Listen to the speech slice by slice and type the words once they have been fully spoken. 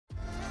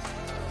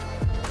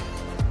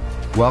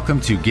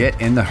Welcome to Get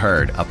in the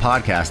Herd, a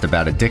podcast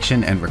about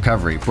addiction and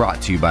recovery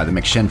brought to you by the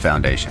McShin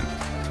Foundation.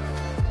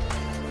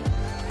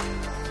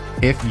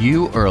 If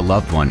you or a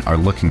loved one are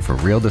looking for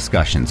real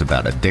discussions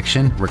about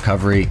addiction,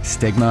 recovery,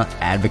 stigma,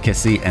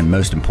 advocacy, and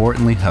most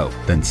importantly, hope,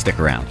 then stick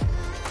around.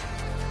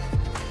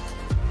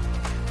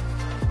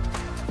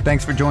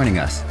 Thanks for joining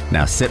us.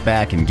 Now sit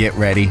back and get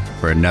ready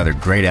for another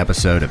great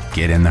episode of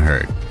Get in the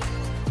Herd.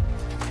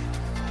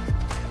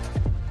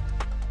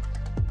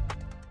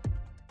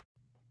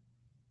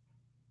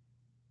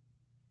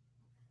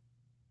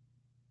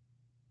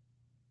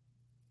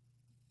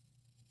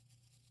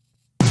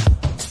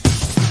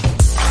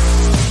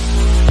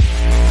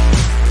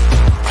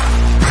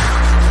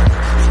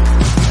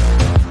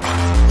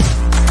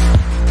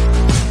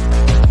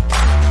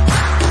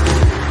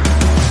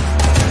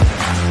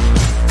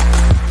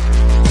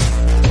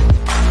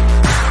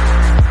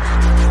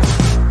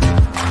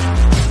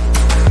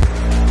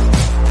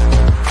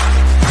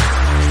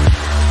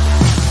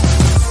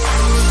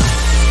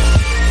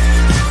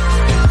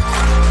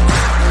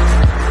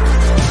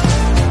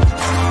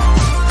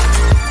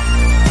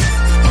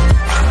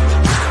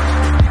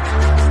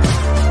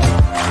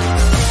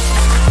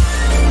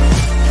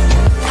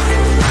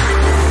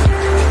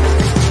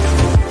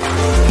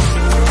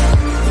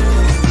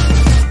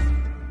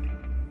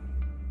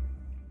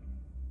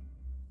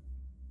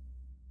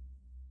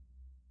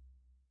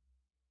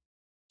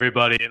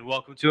 Everybody, and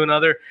welcome to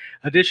another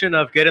edition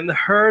of Get in the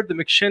Herd, the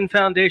McShin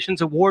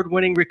Foundation's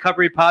award-winning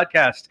recovery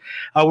podcast.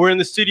 We're in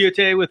the studio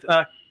today with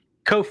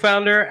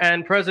co-founder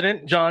and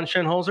president John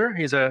Shinholzer.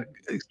 He's a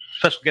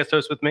special guest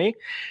host with me.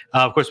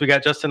 Of course, we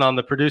got Justin on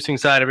the producing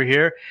side over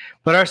here.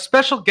 But our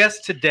special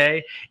guest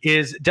today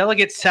is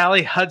Delegate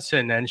Sally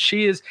Hudson, and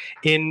she is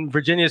in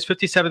Virginia's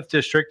 57th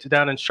District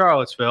down in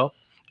Charlottesville.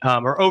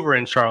 Or over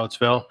in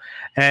Charlottesville.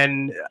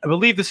 And I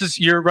believe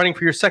you're running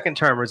for your second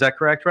term. Is that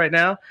correct right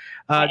now?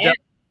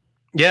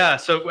 Yeah,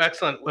 so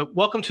excellent.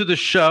 Welcome to the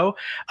show.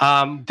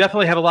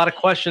 Definitely have a lot of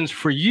questions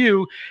for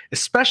you,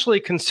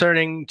 especially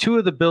concerning two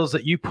of the bills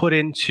that you put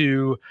in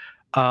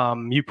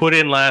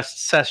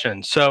last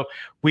session. So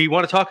we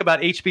want to talk about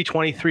HB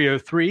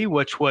 2303,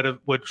 which would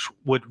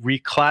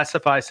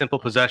reclassify simple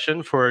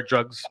possession for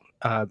drugs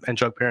and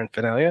drug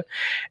paraphernalia,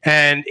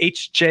 and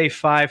HJ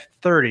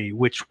 530,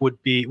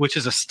 which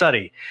is a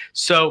study.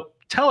 So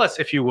tell us,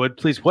 if you would,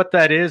 please, what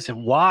that is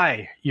and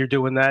why you're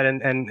doing that,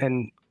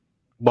 and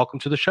welcome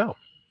to the show.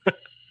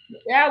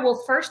 Yeah,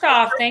 well, first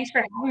off, thanks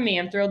for having me.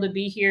 I'm thrilled to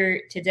be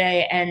here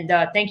today. And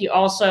thank you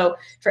also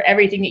for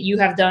everything that you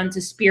have done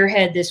to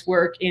spearhead this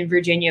work in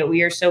Virginia.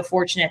 We are so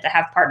fortunate to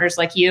have partners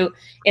like you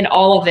in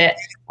all of it.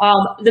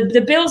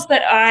 The bills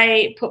that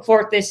I put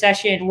forth this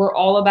session were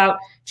all about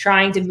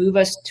trying to move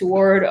us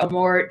toward a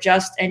more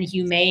just and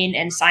humane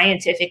and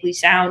scientifically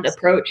sound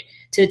approach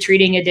to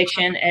treating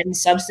addiction and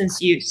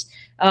substance use.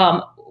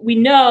 We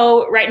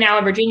know right now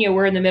in Virginia,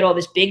 we're in the middle of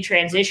this big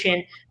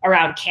transition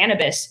around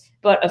cannabis.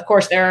 But of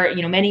course, there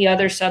are many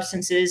other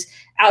substances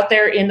out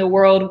there in the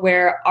world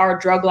where our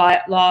drug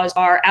laws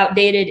are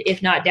outdated,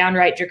 if not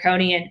downright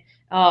draconian.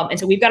 And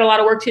so we've got a lot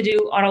of work to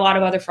do on a lot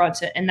of other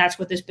fronts. And that's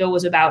what this bill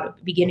was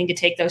about, beginning to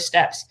take those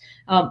steps.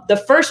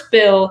 The first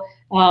bill,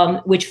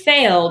 which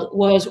failed,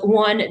 was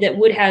one that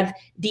would have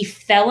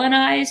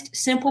defelonized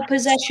simple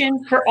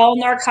possession for all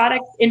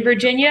narcotics in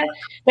Virginia.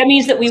 That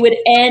means that we would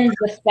end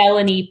the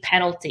felony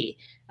penalty.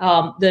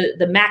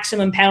 The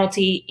maximum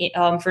penalty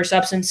for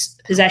substance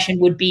possession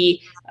would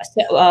be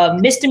a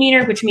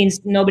misdemeanor, which means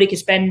nobody could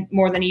spend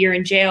more than a year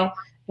in jail.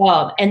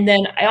 And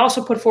then I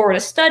also put forward a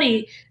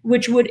study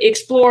which would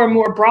explore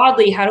more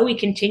broadly, how do we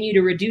continue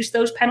to reduce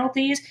those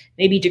penalties,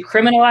 maybe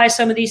decriminalize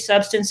some of these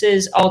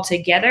substances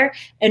altogether,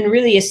 and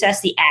really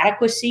assess the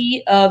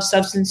adequacy of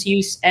substance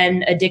use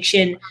and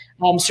addiction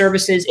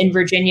services in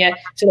Virginia,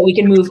 so that we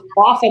can move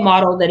off a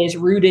model that is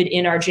rooted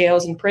in our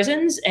jails and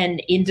prisons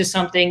and into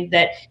something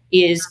that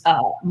is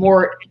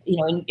more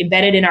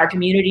embedded in our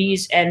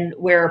communities and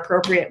where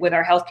appropriate with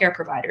our healthcare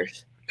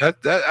providers.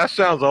 That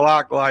sounds a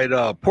lot like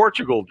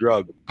Portugal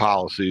drug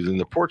policies and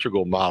the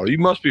Portugal model. You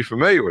must be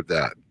familiar with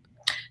that.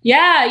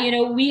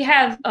 Yeah, we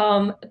have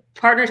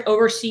partners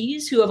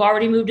overseas who have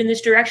already moved in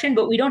this direction,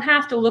 but we don't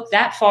have to look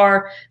that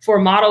far for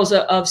models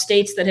of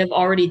states that have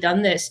already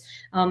done this.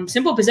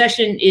 Simple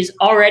possession is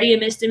already a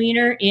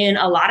misdemeanor in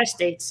a lot of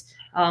states,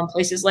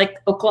 places like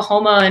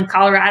Oklahoma and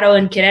Colorado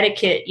and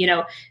Connecticut,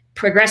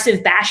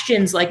 progressive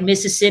bastions like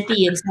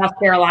Mississippi and South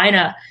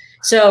Carolina.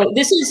 So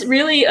this is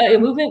really a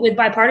movement with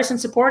bipartisan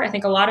support. I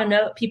think a lot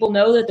of people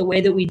know that the way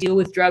that we deal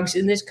with drugs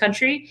in this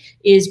country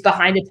is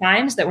behind the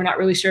times, that we're not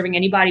really serving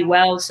anybody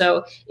well.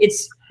 So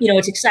it's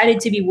excited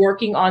to be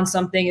working on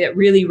something that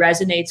really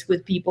resonates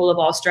with people of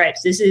all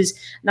stripes. This is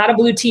not a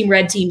blue team,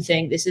 red team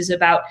thing. This is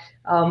about,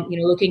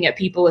 looking at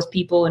people as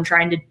people and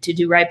trying to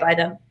do right by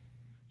them.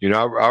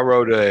 I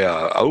wrote a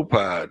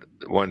op-ed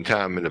one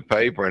time in the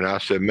paper, and I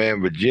said, man,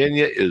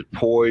 Virginia is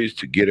poised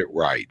to get it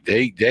right.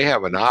 They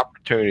have an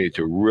opportunity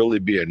to really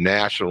be a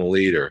national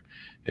leader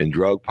in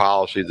drug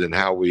policies and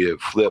how we have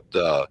flipped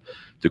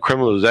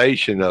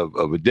criminalization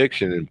of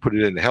addiction and put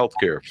it in the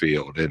healthcare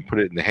field and put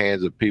it in the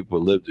hands of people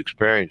with lived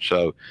experience.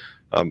 So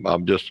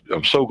I'm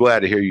so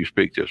glad to hear you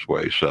speak this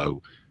way.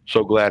 So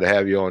glad to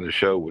have you on the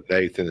show with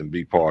Nathan and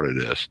be part of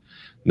this.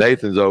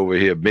 Nathan's over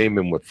here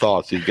beaming with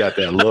thoughts. He's got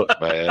that look,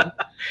 man.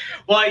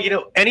 Well,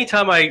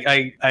 anytime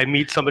I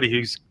meet somebody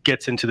who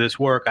gets into this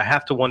work, I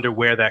have to wonder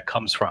where that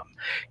comes from.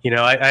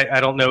 I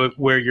don't know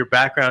where your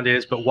background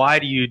is, but why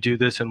do you do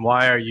this, and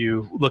why are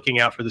you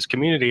looking out for this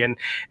community? And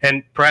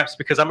perhaps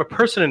because I'm a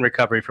person in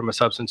recovery from a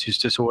substance use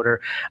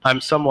disorder, I'm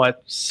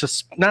somewhat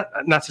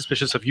not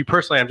suspicious of you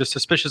personally. I'm just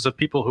suspicious of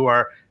people who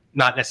are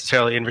not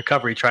necessarily in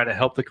recovery trying to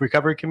help the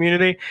recovery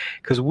community,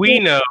 because we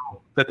know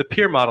that the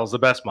peer model is the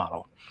best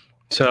model.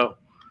 So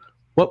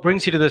what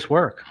brings you to this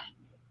work?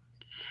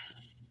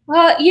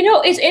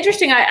 It's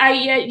interesting.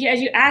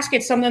 As you ask,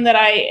 it's something that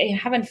I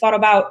haven't thought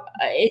about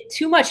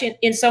too much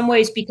in some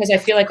ways, because I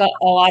feel like a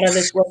lot of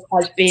this work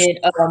has been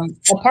a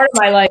part of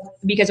my life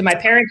because of my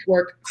parents'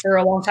 work for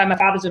a long time. My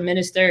father's a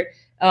minister.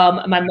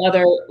 My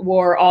mother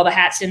wore all the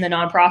hats in the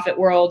nonprofit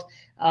world.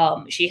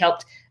 She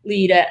helped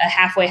lead a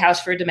halfway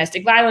house for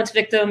domestic violence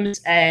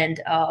victims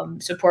and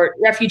support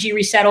refugee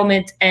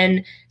resettlement.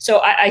 And so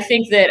I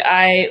think that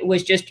I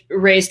was just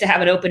raised to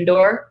have an open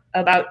door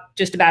about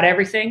just about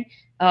everything,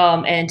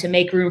 and to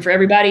make room for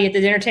everybody at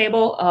the dinner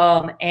table.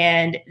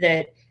 And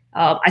that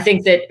I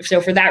think that,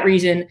 so for that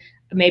reason,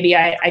 maybe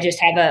I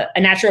just have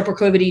a natural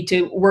proclivity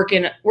to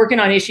working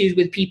on issues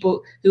with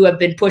people who have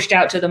been pushed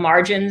out to the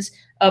margins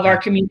of our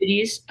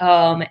communities.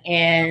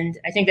 And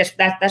I think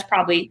that's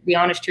probably the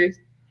honest truth.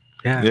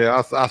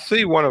 Yeah, I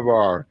see one of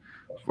our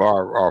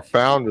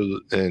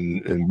founders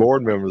and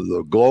board members of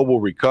the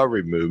Global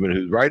Recovery Movement,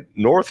 who's right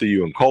north of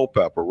you in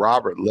Culpeper,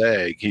 Robert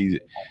Legg. He's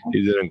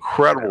an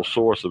incredible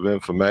source of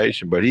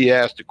information. But he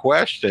asked a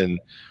question: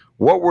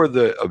 what were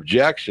the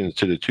objections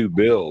to the two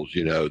bills,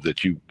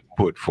 that you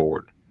put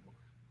forward?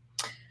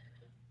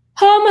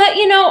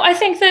 I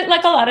think that,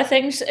 like a lot of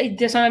things,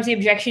 sometimes the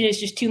objection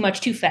is just too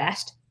much, too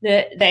fast.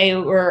 That they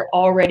were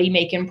already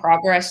making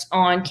progress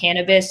on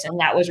cannabis, and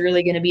that was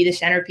really going to be the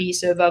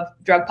centerpiece of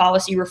drug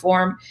policy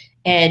reform,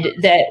 and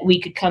that we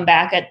could come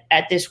back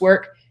at this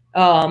work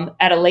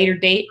at a later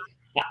date.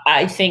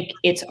 I think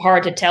it's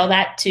hard to tell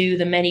that to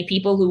the many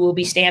people who will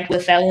be stamped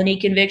with felony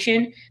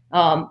conviction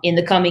in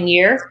the coming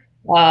year,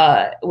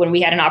 when we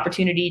had an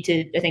opportunity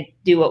to, I think,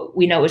 do what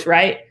we know is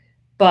right.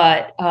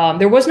 But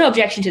there was no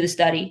objection to the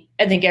study.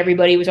 I think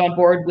everybody was on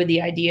board with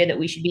the idea that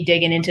we should be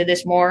digging into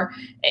this more.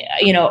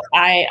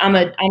 I'm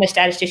a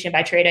statistician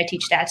by trade. I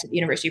teach stats at the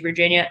University of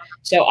Virginia.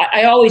 So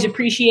I always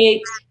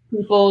appreciate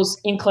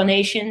people's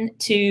inclination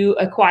to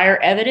acquire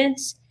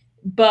evidence.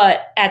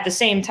 But at the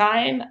same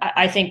time,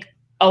 I think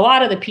a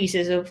lot of the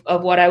pieces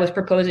of what I was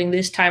proposing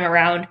this time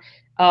around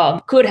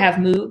could have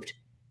moved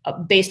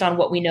based on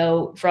what we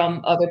know from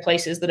other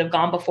places that have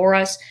gone before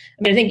us.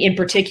 I mean, I think in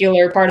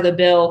particular, part of the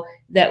bill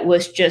that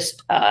was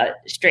just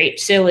straight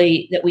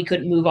silly that we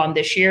couldn't move on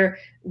this year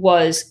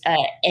was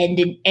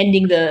ending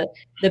the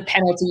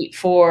penalty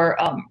for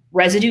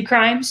residue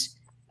crimes,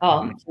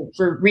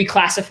 for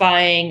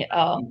reclassifying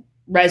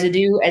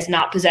residue as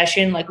not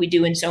possession, like we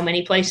do in so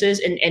many places,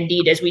 and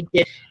indeed as we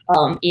did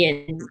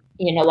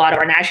in a lot of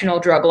our national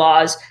drug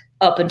laws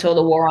up until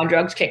the war on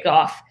drugs kicked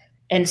off.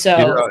 And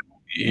so,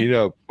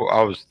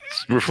 I was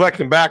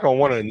reflecting back on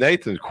one of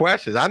Nathan's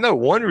questions. I know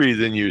one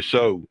reason you're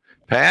so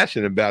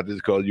passionate about this,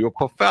 because you're a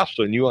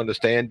professor and you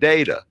understand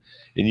data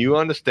and you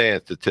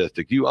understand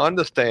statistics, you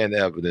understand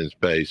evidence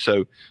base.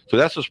 So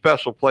that's a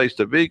special place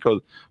to be, because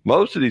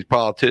most of these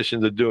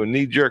politicians are doing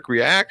knee-jerk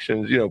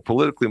reactions,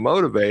 politically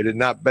motivated,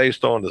 not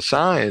based on the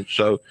science.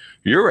 So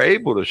you're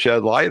able to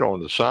shed light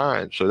on the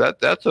science. So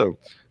that's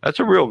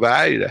a real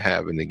value to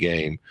have in the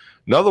game.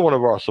 Another one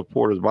of our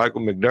supporters,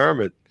 Michael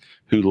McDermott,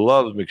 who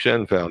loves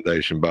McShin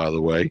Foundation, by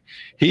the way,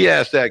 he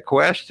asked that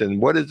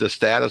question: what is the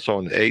status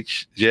on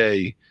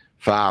HJ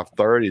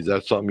 530? Is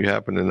that something you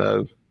happen to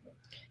know?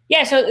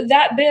 Yeah, so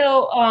that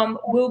bill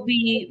will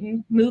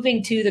be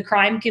moving to the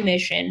Crime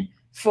Commission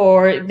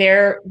for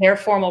their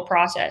formal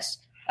process.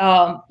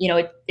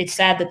 It's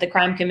sad that the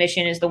Crime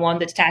Commission is the one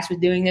that's tasked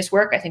with doing this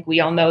work. I think we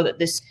all know that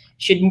this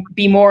should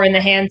be more in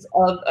the hands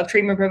of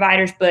treatment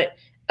providers, but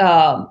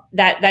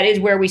that is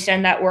where we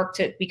send that work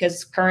to,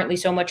 because currently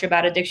so much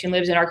about addiction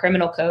lives in our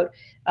criminal code.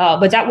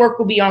 But that work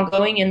will be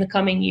ongoing in the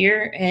coming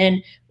year,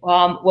 and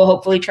will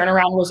hopefully turn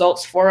around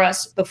results for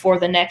us before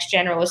the next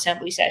General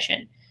Assembly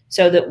session,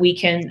 so that we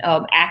can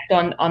act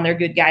on their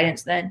good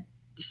guidance then.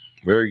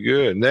 Very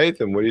good.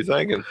 Nathan, what are you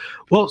thinking?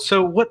 Well,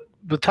 so what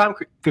the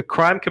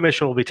Crime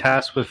Commission will be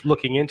tasked with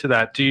looking into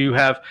that. Do you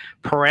have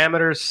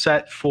parameters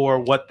set for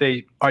what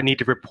they need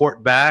to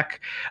report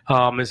back?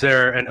 Is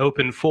there an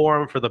open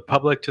forum for the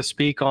public to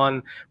speak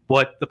on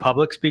what the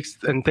public speaks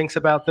and thinks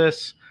about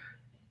this?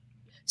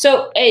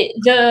 So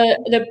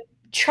the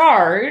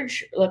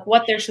charge, like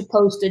what they're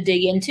supposed to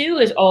dig into,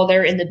 is all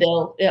there in the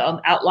bill.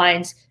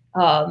 Outlines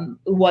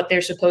what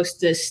they're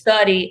supposed to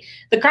study.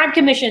 The Crime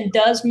Commission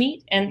does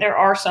meet, and there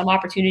are some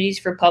opportunities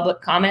for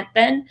public comment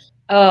then.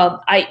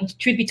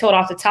 Truth be told,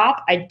 off the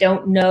top, I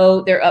don't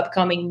know their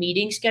upcoming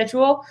meeting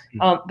schedule,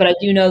 but I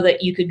do know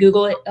that you could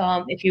Google it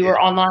if you were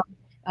online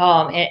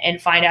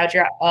and find out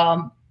your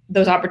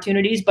those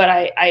opportunities. But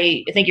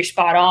I think you're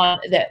spot on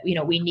that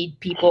we need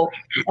people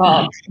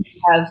who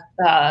have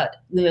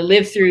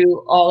lived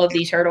through all of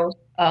these hurdles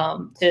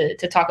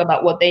to talk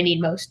about what they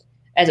need most,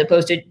 as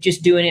opposed to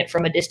just doing it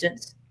from a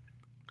distance.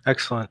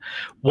 Excellent.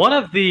 One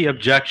of the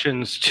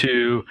objections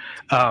to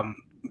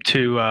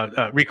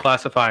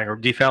reclassifying or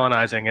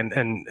defelonizing,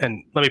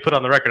 and let me put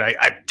on the record,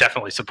 I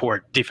definitely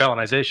support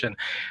defelonization.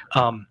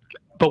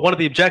 But one of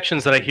the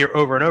objections that I hear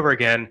over and over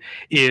again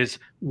is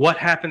what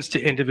happens to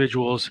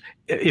individuals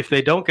if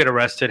they don't get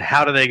arrested?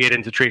 How do they get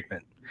into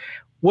treatment?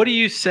 What do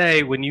you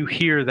say when you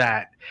hear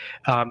that?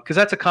 Because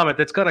that's a comment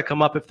that's going to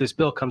come up if this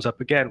bill comes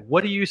up again.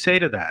 What do you say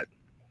to that?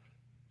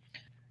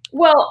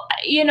 Well,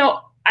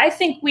 I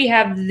think we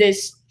have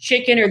this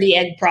chicken or the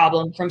egg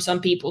problem from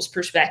some people's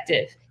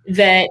perspective,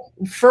 that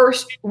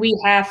first we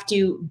have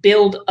to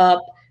build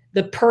up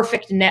the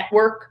perfect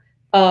network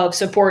of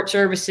support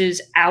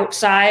services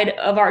outside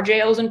of our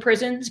jails and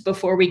prisons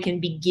before we can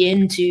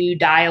begin to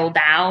dial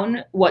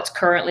down what's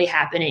currently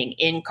happening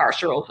in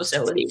carceral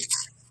facilities.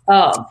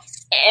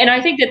 And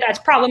I think that that's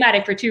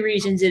problematic for two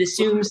reasons. It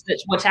assumes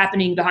that what's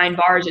happening behind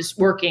bars is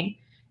working.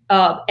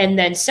 And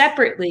then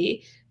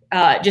separately,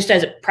 just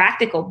as a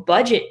practical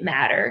budget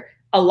matter,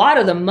 a lot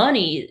of the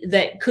money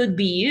that could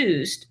be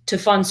used to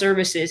fund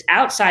services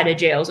outside of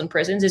jails and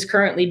prisons is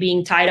currently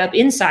being tied up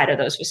inside of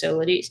those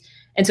facilities.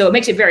 And so it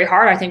makes it very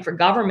hard, I think, for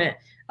government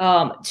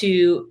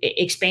to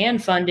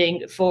expand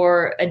funding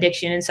for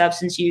addiction and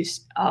substance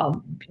use,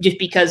 just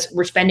because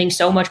we're spending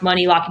so much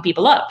money locking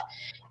people up.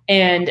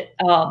 And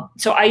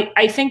so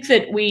I think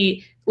that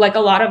we, like a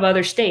lot of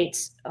other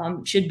states,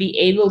 should be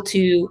able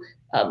to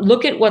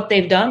look at what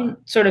they've done,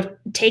 sort of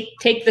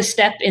take the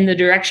step in the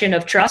direction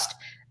of trust,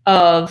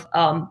 of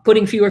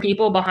putting fewer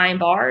people behind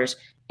bars.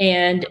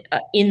 And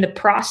in the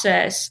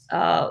process,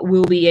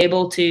 we'll be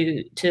able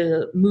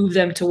to move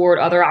them toward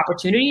other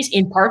opportunities,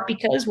 in part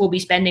because we'll be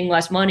spending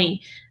less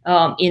money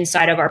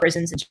inside of our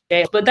prisons and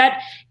jails. But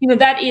that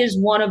is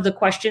one of the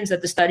questions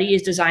that the study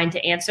is designed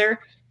to answer,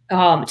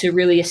 to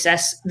really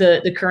assess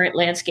the current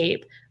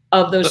landscape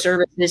of those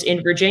services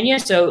in Virginia,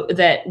 so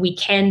that we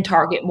can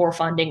target more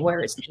funding where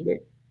it's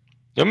needed.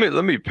 Let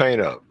me paint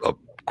a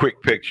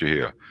quick picture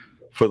here.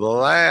 For the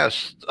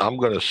last, I'm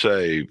going to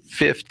say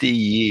 50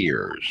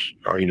 years,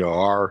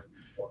 our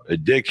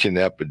addiction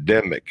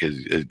epidemic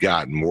has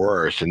gotten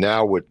worse. And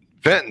now with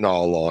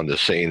fentanyl on the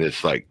scene,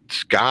 it's like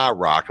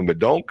skyrocketing. But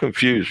don't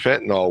confuse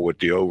fentanyl with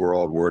the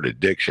overall word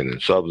addiction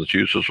and substance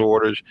use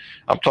disorders.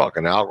 I'm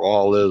talking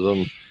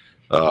alcoholism,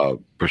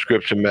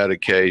 prescription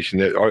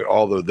medication,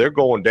 although they're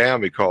going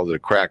down because of the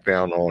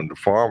crackdown on the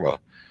pharma.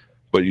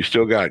 But you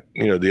still got,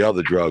 the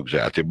other drugs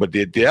out there. But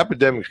the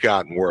epidemic's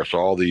gotten worse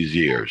all these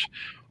years.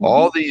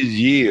 All these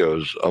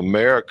years,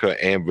 America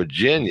and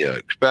Virginia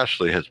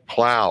especially has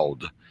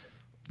plowed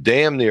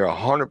damn near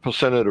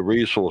 100% of the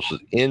resources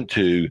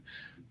into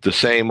the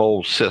same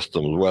old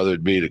systems, whether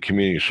it be the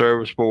community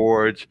service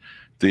boards,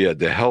 the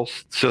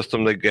health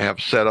system they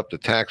have set up, the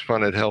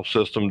tax-funded health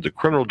system, the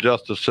criminal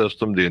justice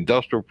system, the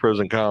industrial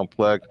prison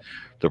complex,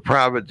 the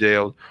private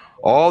jails.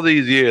 All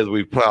these years,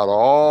 we've plowed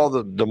all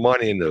the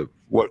money into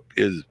what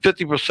is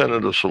 50%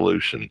 of the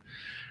solution.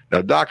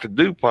 Now, Dr.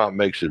 DuPont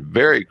makes it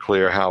very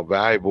clear how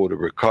valuable the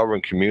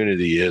recovering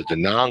community is, the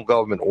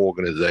non-government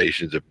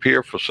organizations, the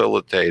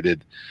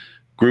peer-facilitated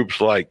groups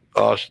like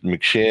us,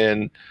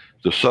 McShin,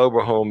 the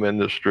sober home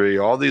industry,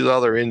 all these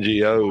other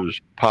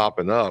NGOs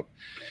popping up.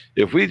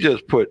 If we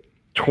just put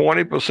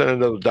 20%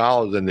 of those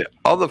dollars in the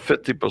other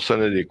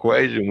 50% of the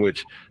equation,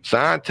 which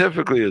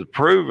scientifically is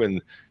proven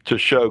to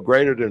show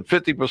greater than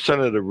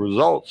 50% of the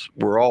results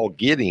we're all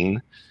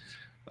getting.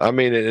 I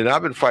mean, and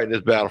I've been fighting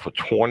this battle for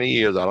 20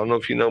 years. I don't know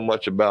if you know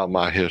much about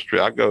my history.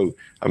 I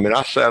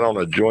sat on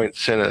a joint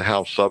Senate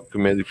House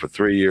subcommittee for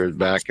 3 years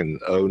back in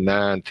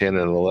 2009, 10,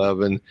 and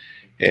 11.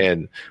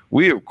 And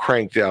we have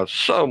cranked out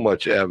so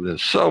much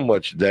evidence, so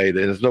much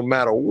data. And it's no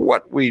matter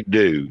what we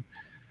do,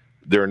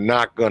 they're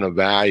not going to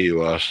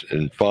value us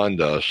and fund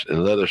us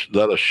and let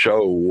us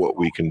show what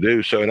we can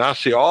do. So, and I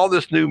see all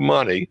this new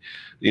money,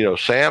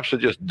 SAMHSA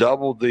just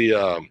doubled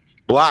the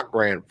block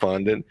grant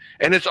funding,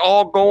 and it's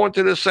all going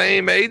to the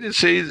same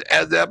agencies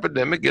as the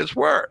epidemic gets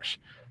worse.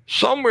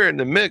 Somewhere in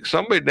the mix,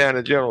 somebody down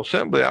in General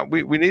Assembly,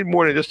 we need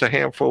more than just a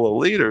handful of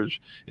leaders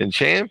and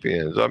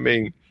champions. I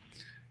mean,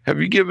 have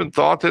you given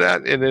thought to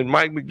that? And then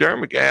Mike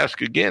McDermott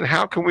asked again,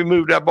 how can we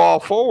move that ball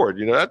forward?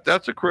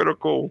 That's a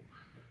critical,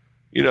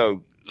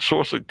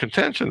 source of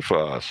contention for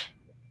us.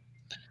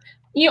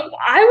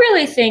 I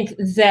really think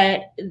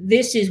that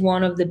this is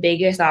one of the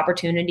biggest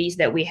opportunities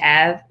that we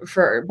have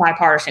for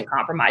bipartisan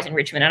compromise in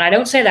Richmond. And I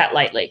don't say that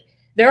lightly.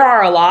 There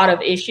are a lot of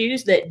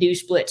issues that do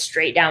split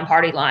straight down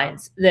party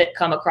lines that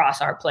come across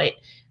our plate.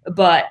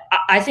 But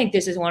I think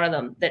this is one of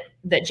them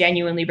that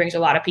genuinely brings a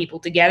lot of people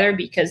together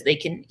because they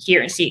can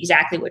hear and see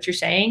exactly what you're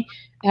saying.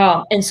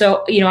 And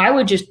so, I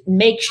would just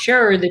make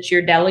sure that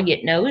your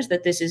delegate knows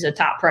that this is a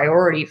top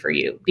priority for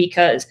you,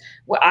 because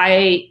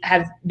I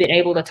have been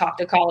able to talk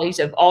to colleagues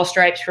of all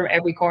stripes from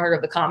every corner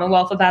of the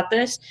Commonwealth about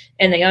this,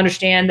 and they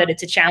understand that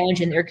it's a challenge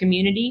in their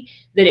community,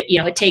 that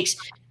it takes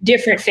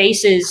different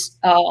faces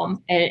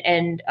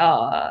and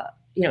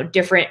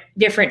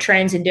different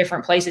trends in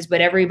different places, but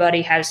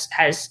everybody has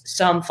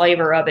some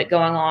flavor of it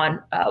going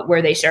on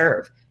where they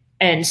serve.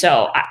 And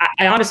so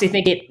I honestly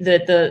think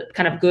the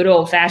kind of good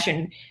old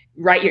fashioned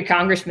write your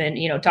congressman,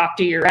 talk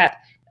to your rep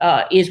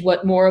is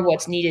more of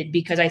what's needed,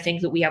 because I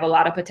think that we have a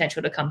lot of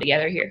potential to come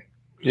together here.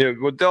 Yeah,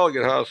 well,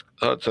 Delegate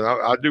Hudson,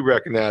 I do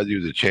recognize you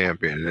as a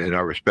champion, and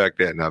I respect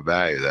that and I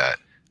value that.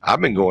 I've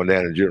been going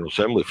down to General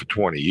Assembly for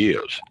 20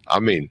 years.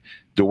 I mean,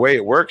 the way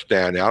it works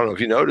down there, I don't know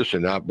if you noticed or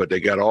not, but they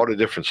got all the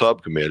different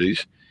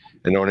subcommittees.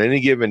 And on any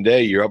given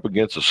day, you're up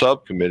against a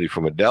subcommittee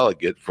from a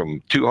delegate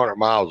from 200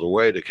 miles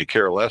away that could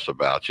care less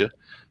about you.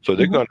 So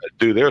they're going to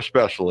do their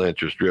special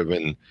interest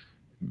driven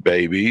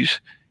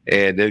babies,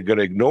 and they're going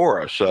to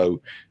ignore us.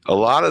 So a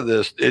lot of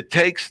this, it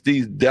takes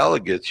these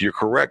delegates, you're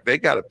correct, they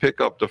got to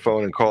pick up the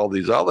phone and call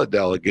these other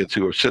delegates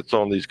who sits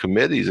on these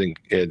committees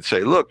and say,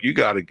 look, you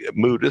got to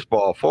move this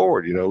ball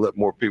forward, let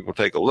more people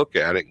take a look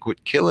at it and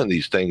quit killing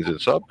these things in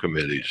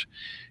subcommittees.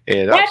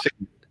 And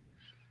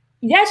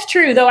that's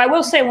true, though. I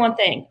will say one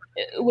thing,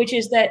 which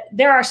is that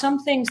there are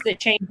some things that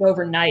changed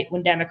overnight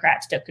when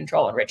Democrats took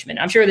control in Richmond.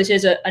 I'm sure this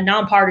is a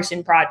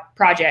nonpartisan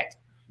project,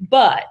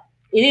 but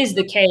it is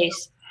the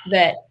case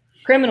that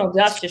criminal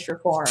justice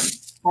reform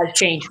has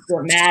changed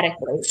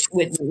dramatically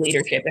with new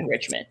leadership in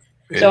Richmond.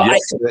 So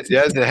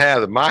yes, it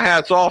has. My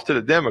hat's off to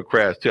the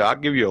Democrats, too. I'll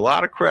give you a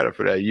lot of credit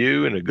for that.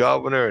 You and the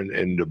governor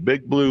and the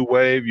big blue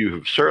wave, you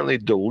have certainly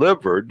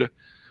delivered.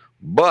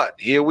 But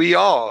here we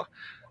are.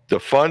 The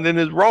funding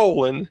is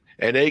rolling,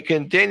 and they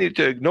continue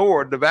to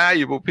ignore the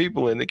valuable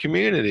people in the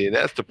community. And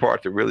that's the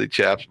part that really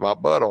chaps my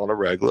butt on a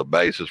regular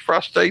basis,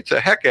 frustrates the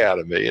heck out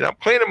of me. And I'm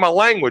cleaning my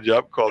language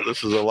up because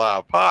this is a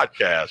live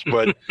podcast.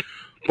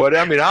 But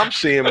I mean, I'm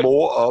seeing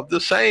more of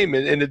the same.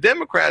 And the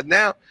Democrats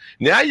now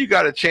you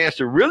got a chance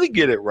to really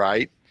get it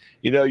right.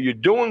 You're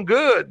doing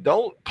good.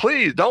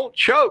 Please don't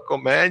choke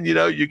them, man.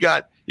 You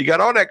got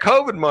all that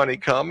COVID money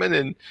coming,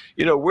 and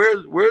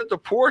where's the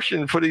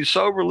portion for these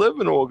sober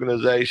living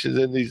organizations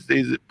and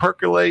these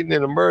percolating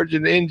and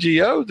emerging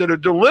NGOs that are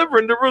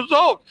delivering the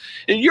results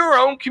in your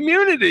own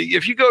community?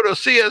 If you go to a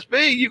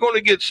CSB, you're going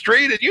to get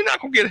streeted. You're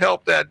not going to get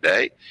help that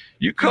day.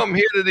 You come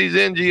here to these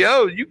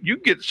NGOs, you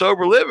get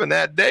sober living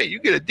that day.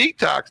 You get a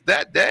detox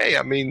that day.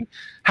 I mean,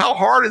 how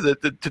hard is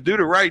it to do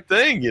the right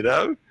thing?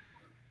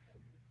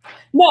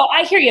 No,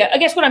 I hear you. I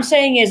guess what I'm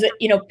saying is that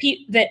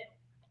that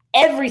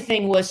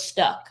everything was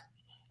stuck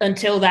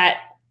until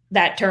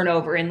that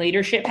turnover in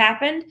leadership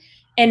happened.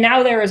 And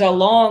now there is a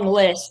long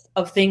list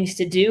of things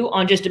to do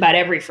on just about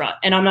every front.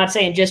 And I'm not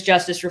saying just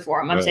justice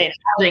reform. I'm saying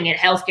housing and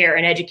healthcare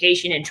and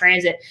education and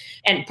transit.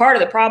 And part of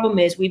the problem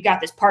is we've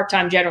got this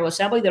part-time General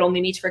Assembly that only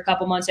meets for a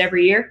couple months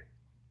every year.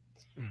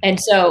 And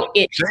so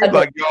it seems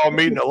like y'all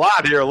meeting a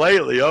lot here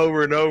lately,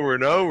 over and over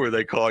and over.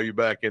 They call you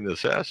back into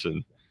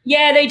session.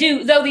 Yeah, they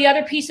do. Though the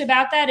other piece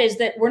about that is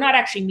that we're not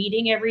actually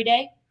meeting every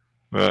day.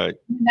 Right.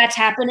 That's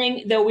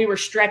happening, though we were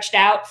stretched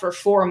out for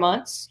 4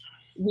 months.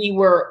 We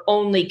were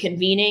only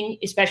convening,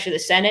 especially the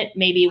Senate,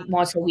 maybe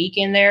once a week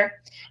in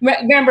there.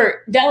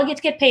 Remember,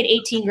 delegates get paid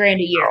 $18,000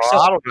 a year. So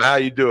I don't know how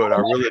you do it. I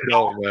really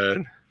don't,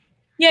 man.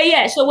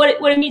 Yeah. So what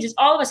it means is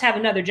all of us have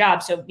another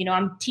job. So,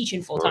 I'm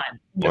teaching full time.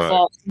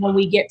 Right. When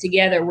we get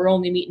together, we're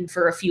only meeting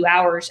for a few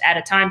hours at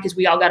a time because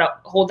we all got to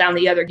hold down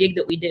the other gig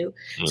that we do.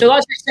 So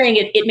as you're saying,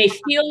 it may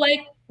feel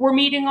like we're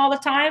meeting all the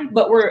time,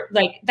 but we're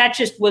like, that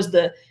just was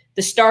the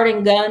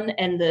starting gun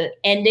and the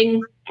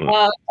ending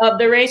of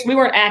the race. We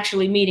weren't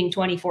actually meeting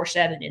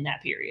 24/7 in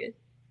that period.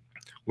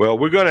 Well,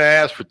 we're going to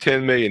ask for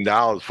 $10 million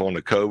from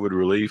the COVID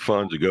relief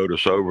fund to go to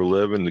sober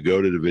living, to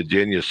go to the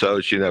Virginia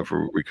Association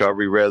for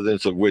Recovery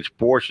Residents, of which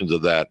portions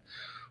of that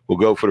will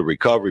go for the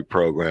recovery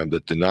program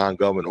that the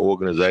non-government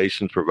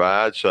organizations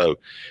provide. So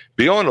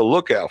be on the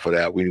lookout for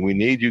that. We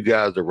need you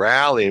guys to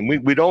rally, and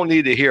we don't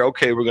need to hear,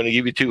 okay, we're going to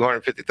give you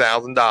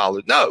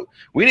 $250,000. No,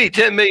 we need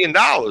 $10 million,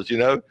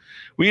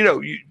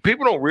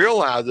 people don't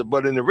realize it,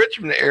 but in the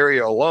Richmond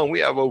area alone, we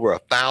have over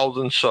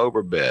 1,000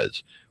 sober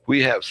beds.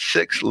 We have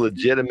 6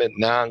 legitimate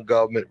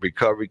non-government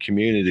recovery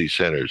community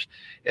centers.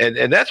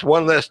 And that's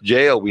one less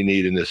jail we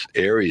need in this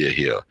area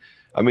here.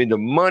 I mean, the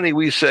money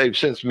we saved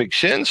since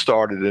McShin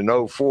started in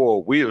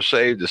 2004, we have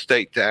saved the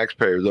state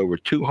taxpayers over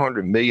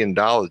 $200 million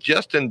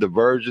just in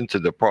diversion to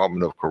the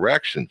Department of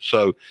Corrections.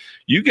 So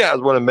you guys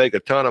want to make a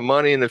ton of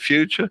money in the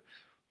future?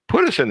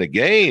 Put us in the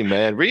game,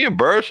 man.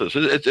 Reimburse us.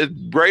 It's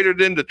greater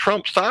than the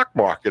Trump stock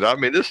market. I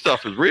mean, this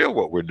stuff is real,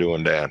 what we're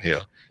doing down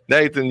here.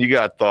 Nathan, you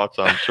got thoughts,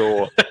 I'm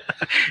sure.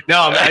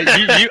 No,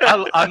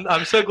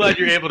 I'm so glad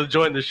you're able to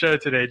join the show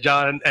today,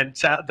 John and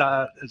Sally.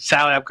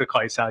 I'm gonna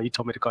call you Sally. You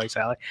told me to call you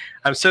Sally.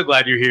 I'm so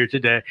glad you're here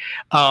today.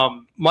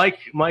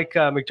 Michael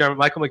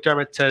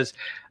McDermott says,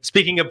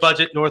 speaking of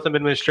budget, Northam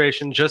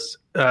administration just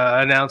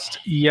announced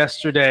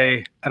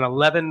yesterday an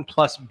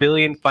 11+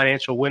 billion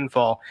financial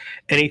windfall.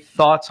 Any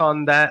thoughts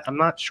on that? I'm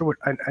not sure.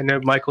 I know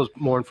Michael's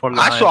more informed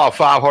than I saw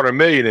 500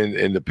 million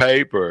in the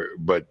paper,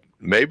 but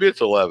maybe it's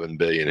 11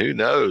 billion. Who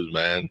knows,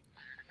 man?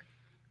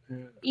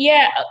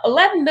 Yeah,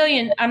 11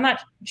 billion. I'm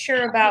not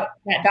sure about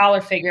that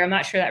dollar figure. I'm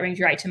not sure that rings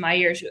right to my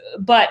ears.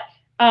 But,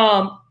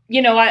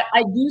 you know,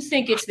 I do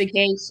think it's the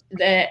case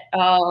that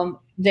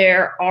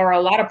there are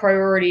a lot of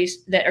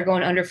priorities that are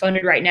going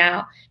underfunded right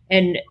now.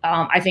 And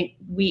I think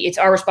it's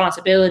our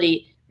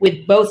responsibility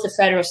with both the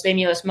federal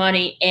stimulus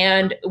money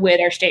and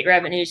with our state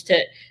revenues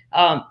to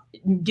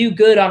do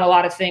good on a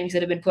lot of things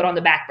that have been put on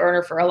the back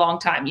burner for a long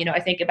time. You know,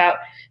 I think about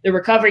the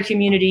recovery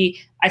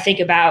community. I think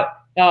about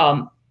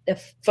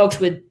folks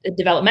with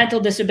developmental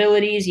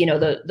disabilities. You know,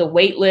 the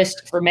wait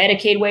list for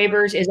Medicaid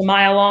waivers is a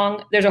mile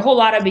long. There's a whole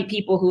lot of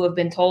people who have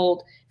been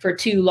told for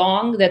too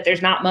long that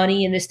there's not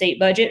money in the state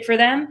budget for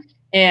them.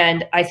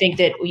 And I think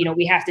that, you know,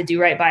 we have to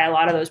do right by a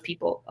lot of those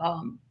people,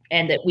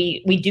 and that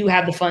we do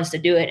have the funds to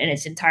do it. And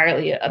it's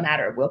entirely a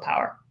matter of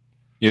willpower.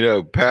 You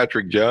know,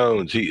 Patrick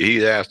Jones,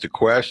 he asked a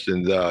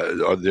question,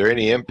 are there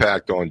any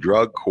impact on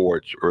drug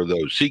courts or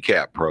those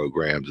CCAP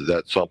programs? Is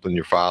that something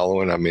you're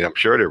following? I mean, I'm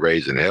sure they're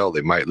raising hell.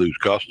 They might lose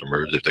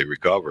customers if they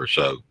recover.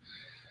 So,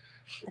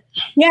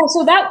 yeah,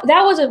 so that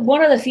was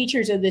one of the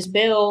features of this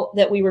bill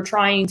that we were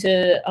trying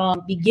to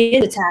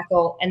begin to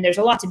tackle. And there's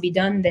a lot to be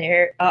done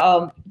there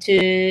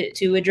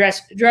to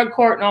address drug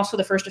court and also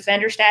the first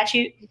offender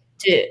statute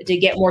to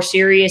get more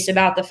serious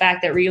about the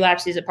fact that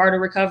relapse is a part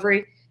of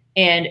recovery.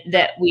 And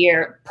that we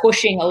are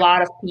pushing a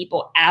lot of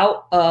people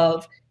out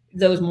of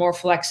those more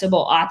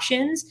flexible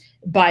options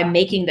by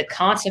making the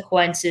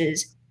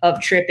consequences of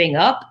tripping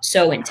up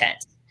so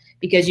intense.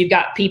 Because you've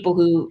got people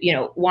who, you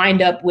know,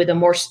 wind up with a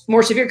more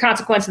severe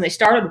consequence than they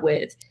started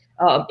with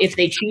if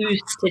they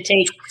choose to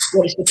take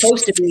what is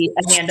supposed to be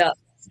a hand up.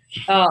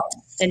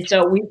 And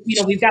so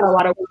we've got a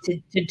lot of work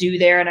to do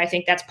there, and I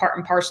think that's part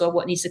and parcel of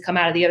what needs to come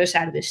out of the other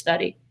side of this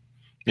study.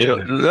 You know,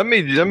 let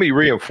me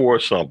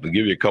reinforce something,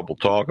 give you a couple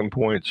talking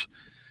points.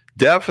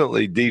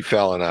 Definitely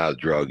defelonize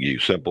drug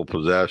use, simple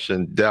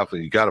possession.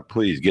 Definitely, you got to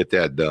please get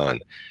that done.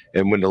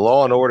 And when the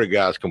law and order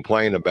guys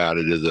complain about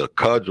it as a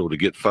cudgel to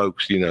get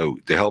folks, you know,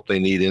 the help they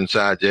need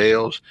inside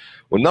jails.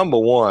 Well, number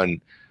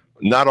one,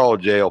 not all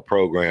jail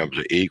programs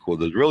are equal.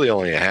 There's really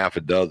only a half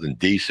a dozen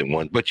decent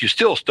ones, but you're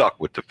still stuck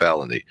with the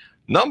felony.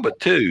 Number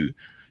two,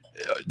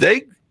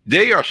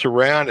 they are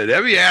surrounded.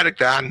 Every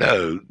addict I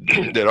know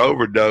that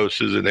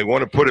overdoses and they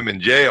want to put them in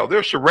jail,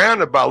 they're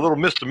surrounded by little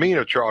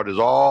misdemeanor charges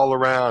all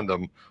around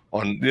them.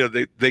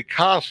 They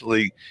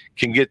constantly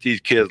can get these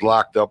kids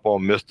locked up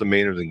on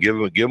misdemeanors and give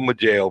them a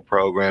jail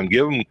program,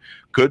 give them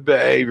good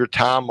behavior,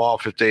 time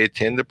off if they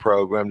attend the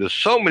program. There's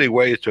so many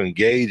ways to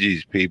engage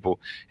these people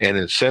and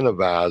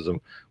incentivize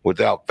them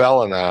without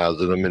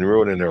felonizing them and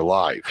ruining their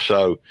life.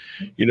 So,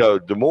 you know,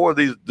 the more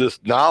this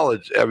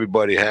knowledge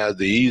everybody has,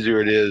 the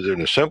easier it is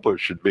and the simpler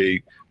it should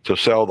be to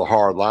sell the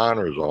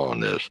hardliners on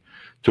this,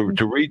 to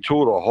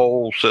retool the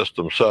whole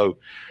system. So,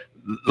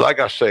 like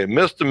I say,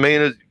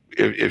 misdemeanors,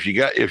 if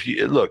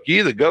you look, you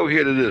either go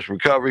here to this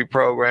recovery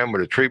program or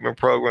the treatment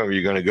program, or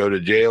you're going to go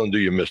to jail and do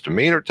your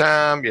misdemeanor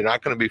time. You're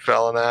not going to be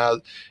felonized.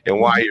 And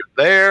while you're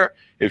there,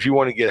 if you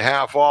want to get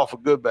half off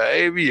of good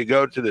behavior, you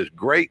go to this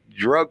great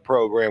drug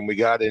program we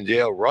got in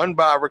jail run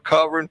by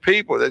recovering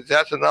people.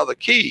 That's another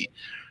key.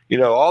 You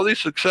know, all these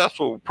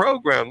successful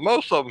programs,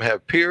 most of them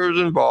have peers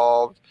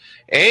involved,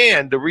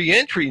 and the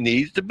reentry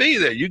needs to be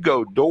there. You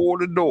go door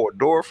to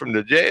door from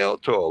the jail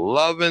to a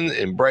loving,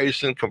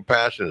 embracing,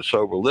 compassionate,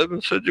 sober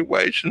living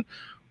situation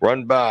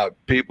run by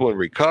people in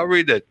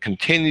recovery that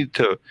continue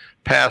to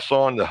pass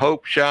on the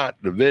hope shot,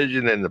 the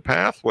vision, and the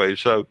pathway.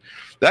 So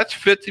that's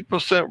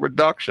 50%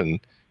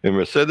 reduction in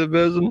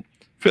recidivism,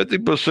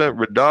 50%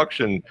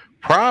 reduction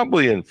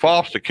probably in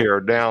foster care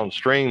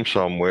downstream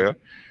somewhere,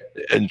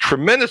 and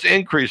tremendous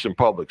increase in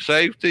public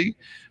safety.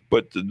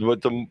 But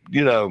the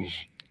you know,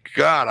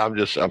 God,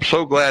 I'm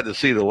so glad to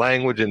see the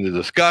language and the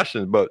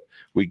discussions, but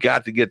we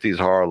got to get these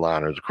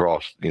hardliners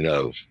across, you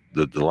know,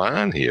 the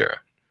line here.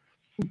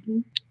 Mm-hmm.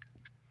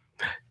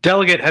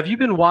 Delegate, have you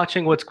been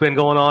watching what's been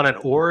going on in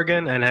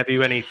Oregon, and have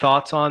you any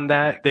thoughts on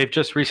that? They've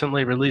just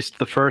recently released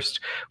the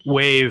first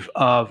wave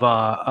of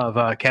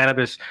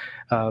cannabis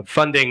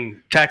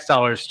funding tax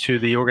dollars to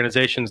the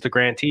organizations, the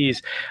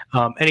grantees.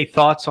 Any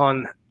thoughts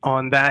on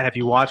that? Have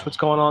you watched what's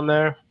going on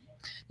there?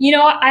 You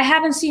know, I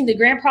haven't seen the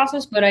grant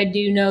process, but I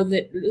do know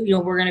that, you know,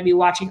 we're going to be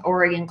watching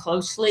Oregon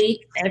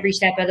closely every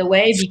step of the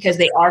way because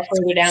they are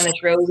further down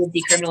this road of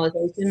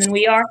decriminalization than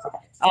we are.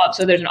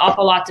 So there's an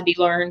awful lot to be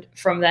learned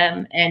from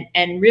them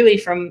and really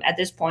from, at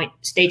this point,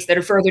 states that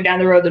are further down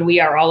the road than we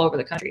are all over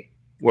the country.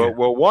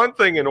 Well, one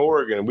thing in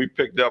Oregon we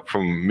picked up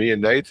from me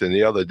and Nathan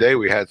the other day,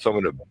 we had some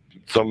of the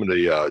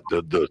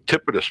the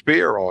tip of the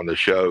spear on the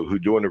show who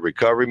doing the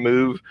recovery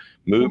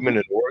movement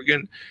in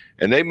Oregon,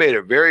 and they made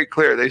it very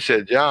clear. They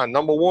said, John,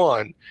 number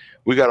one,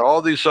 we got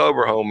all these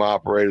sober home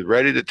operators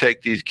ready to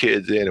take these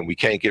kids in, and we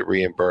can't get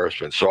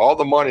reimbursement. So all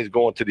the money is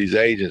going to these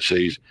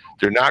agencies.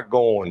 They're not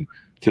going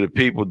to the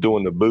people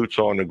doing the boots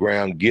on the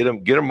ground. Get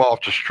them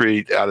off the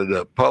street, out of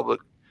the public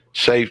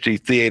safety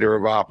theater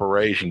of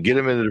operation. Get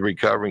them into the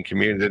recovering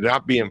community. They're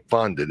not being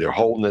funded. They're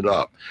holding it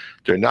up.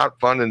 They're not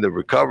funding the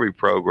recovery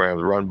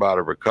programs run by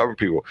the recovery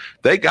people.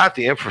 They got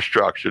the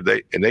infrastructure.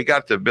 They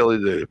got the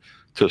ability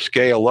to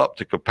scale up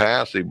to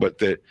capacity, but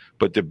the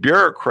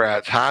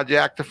bureaucrats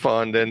hijack the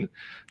funding,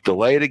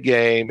 delay the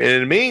game, and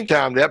in the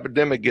meantime, the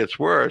epidemic gets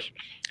worse.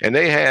 And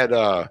they had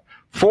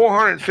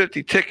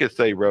 450 tickets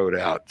they wrote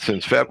out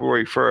since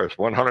February 1st,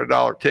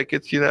 $100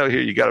 tickets. Here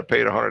you got to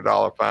pay the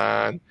 $100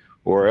 fine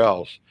or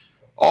else.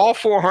 All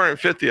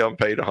 450 of them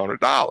paid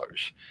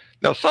 $100.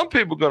 Now, some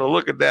people are going to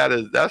look at that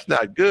as that's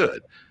not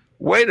good.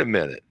 Wait a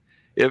minute.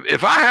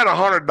 If I had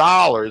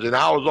 $100 and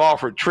I was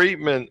offered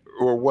treatment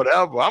or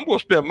whatever, I'm going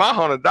to spend my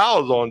 $100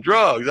 on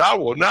drugs. I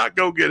will not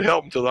go get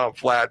help until I'm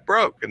flat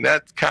broke. And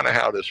that's kind of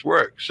how this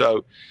works.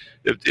 So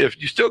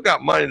if you still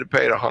got money to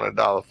pay the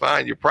 $100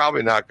 fine, you're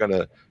probably not going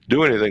to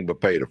do anything but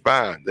pay the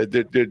fine.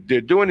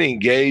 They're doing the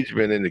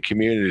engagement in the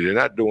community. They're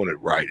not doing it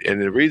right.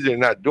 And the reason they're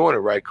not doing it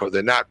right because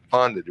they're not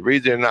funded. The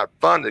reason they're not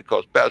funded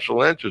because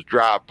special interests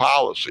drive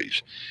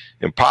policies.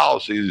 And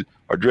policies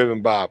are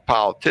driven by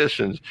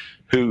politicians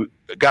who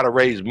got to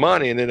raise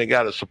money, and then they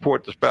got to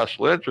support the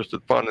special interest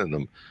that's funding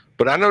them.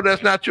 But I know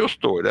that's not your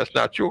story. That's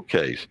not your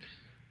case.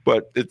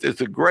 But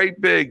it's a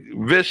great big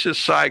vicious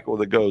cycle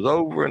that goes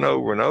over and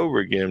over and over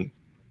again.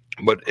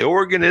 But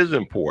Oregon is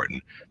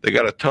important. They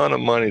got a ton of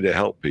money to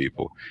help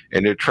people,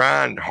 and they're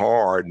trying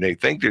hard, and they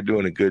think they're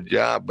doing a good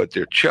job, but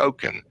they're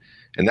choking.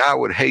 And I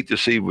would hate to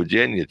see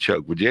Virginia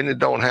choke. Virginia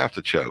don't have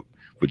to choke.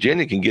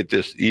 Virginia can get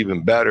this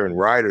even better and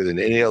righter than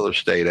any other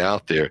state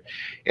out there.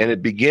 And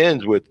it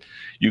begins with,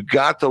 you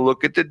got to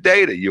look at the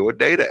data. You're a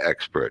data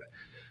expert.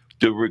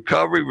 The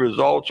recovery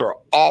results are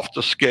off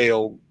the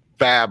scale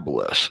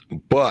fabulous,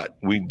 but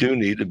we do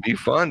need to be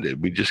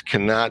funded. We just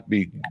can't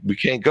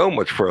go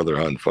much further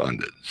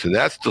unfunded. So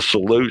that's the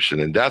solution.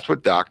 And that's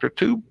what Dr.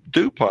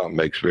 DuPont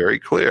makes very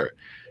clear.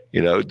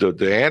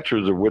 The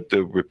answers are with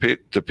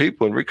the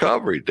people in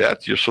recovery.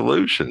 That's your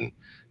solution.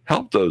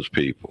 Help those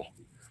people.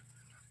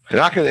 And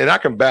I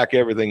can back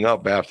everything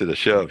up after the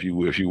show if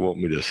you want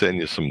me to send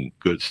you some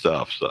good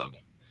stuff. So,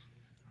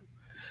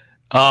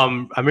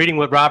 I'm reading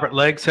what Robert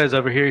Legg says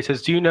over here. He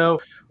says, "Do you know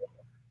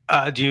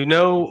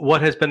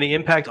what has been the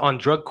impact on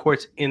drug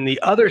courts in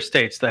the other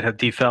states that have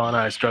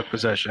defelonized drug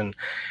possession?"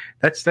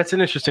 That's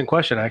an interesting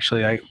question,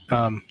 actually. I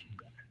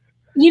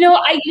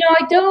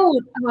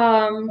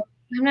don't.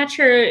 I'm not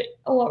sure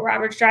what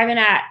Robert's driving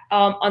at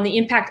on the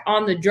impact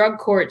on the drug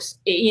courts.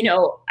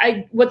 The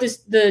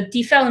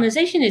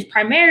defelonization is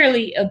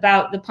primarily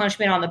about the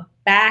punishment on the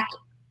back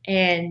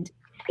end.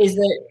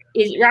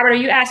 Robert, are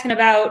you asking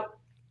about,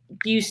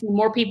 do you see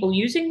more people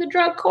using the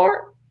drug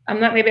court? I'm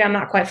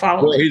not quite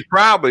following. Well, he's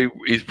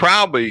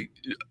probably,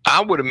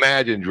 I would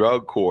imagine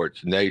drug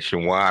courts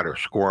nationwide are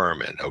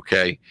squirming,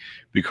 okay?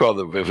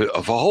 Because if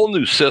a whole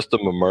new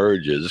system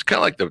emerges, it's kind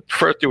of like the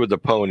first year with the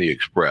Pony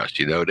Express.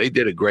 They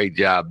did a great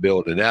job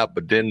building that,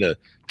 but then the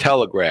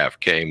telegraph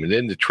came, and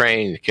then the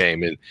trains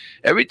came, and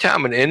every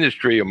time an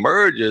industry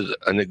emerges,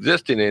 an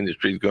existing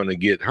industry is going to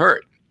get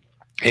hurt.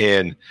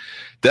 And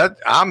that,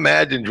 I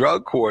imagine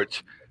drug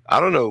courts, I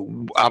don't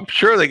know, I'm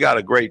sure they got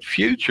a great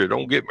future,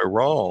 don't get me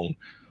wrong,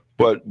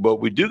 but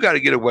we do got to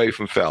get away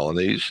from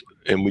felonies,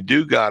 and we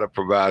do got to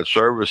provide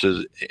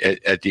services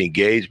at the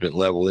engagement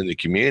level in the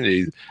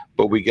community.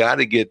 But we got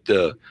to get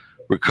the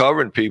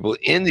recovering people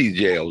in these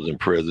jails and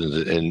prisons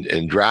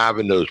and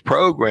driving those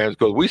programs,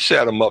 because we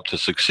set them up to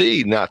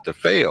succeed, not to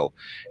fail.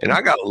 And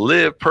I got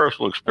live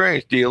personal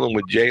experience dealing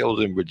with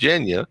jails in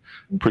Virginia,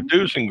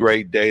 producing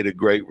great data,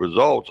 great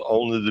results,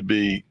 only to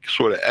be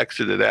sort of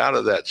exited out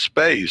of that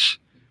space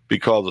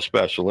because of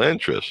special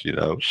interests,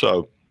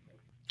 So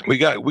we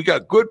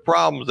got good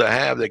problems to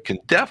have that can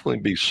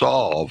definitely be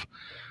solved.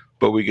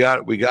 But we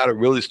got to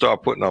really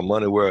start putting our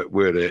money where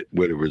the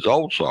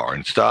results are,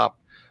 and stop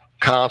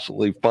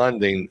constantly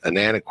funding an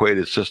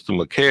antiquated system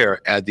of care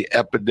as the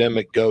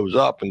epidemic goes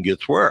up and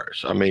gets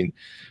worse. I mean,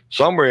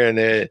 somewhere in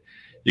there,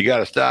 you got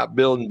to stop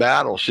building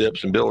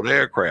battleships and build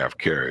aircraft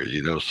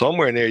carriers.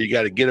 Somewhere in there, you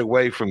got to get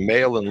away from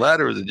mail and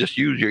letters and just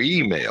use your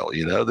email.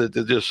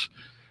 There's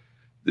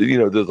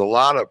a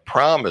lot of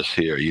promise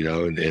here.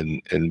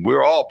 And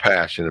we're all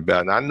passionate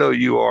about it. And I know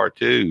you are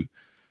too.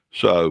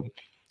 So,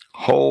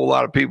 whole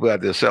lot of people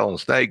out there selling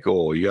snake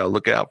oil. You got to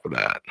look out for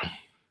that.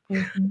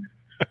 Mm-hmm.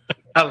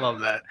 I love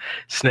that.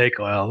 Snake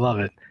oil. I love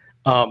it.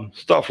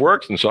 Stuff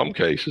works in some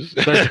cases.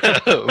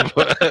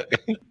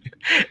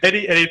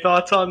 Any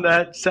thoughts on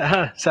that,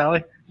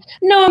 Sally?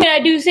 No,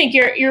 I do think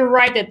you're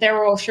right that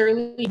there will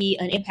surely be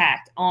an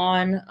impact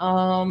on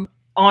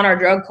our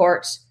drug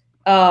courts.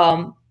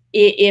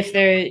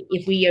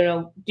 if we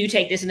do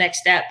take this next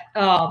step.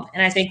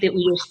 And I think that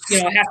we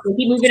just have to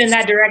keep moving in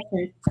that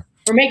direction.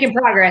 We're making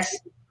progress.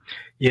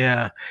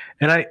 Yeah,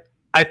 and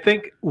I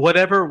think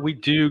whatever we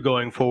do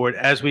going forward,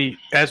 as we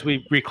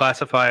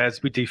reclassify,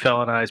 as we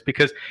defelonize,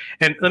 because,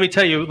 and let me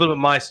tell you a little bit of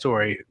my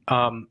story.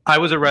 I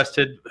was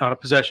arrested on a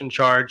possession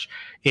charge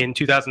in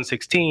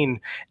 2016,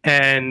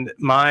 and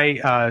my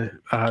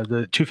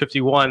the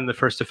 251, the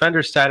first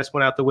offender status,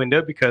 went out the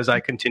window because I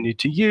continued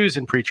to use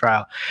in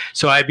pretrial.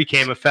 So I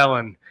became a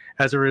felon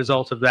as a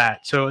result of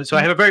that. So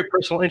I have a very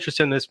personal interest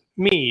in this,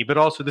 but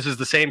also this is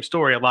the same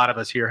story a lot of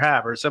us here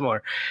have, or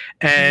similar.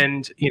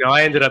 And,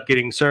 I ended up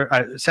getting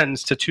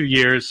sentenced to 2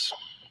 years,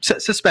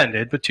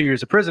 suspended, but 2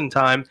 years of prison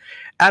time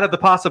out of the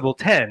possible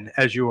 10,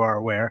 as you are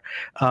aware,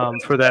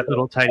 for that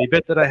little tiny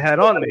bit that I had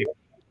on me.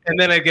 And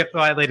then I get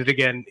violated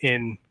again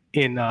in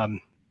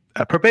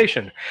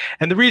probation.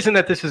 And the reason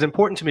that this is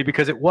important to me,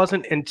 because it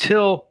wasn't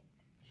until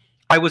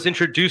I was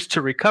introduced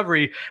to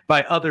recovery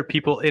by other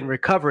people in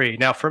recovery.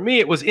 Now, for me,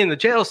 it was in the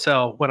jail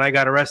cell when I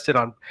got arrested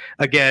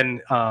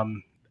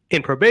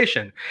in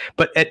probation.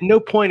 But at no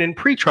point in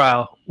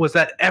pretrial was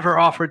that ever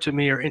offered to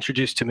me or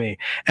introduced to me.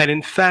 And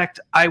in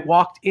fact, I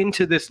walked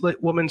into this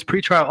woman's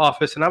pretrial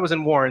office, and I was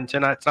in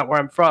Warrenton. It's not where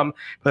I'm from,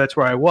 but that's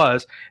where I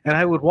was. And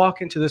I would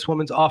walk into this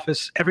woman's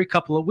office every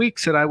couple of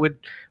weeks, and I would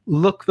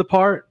look the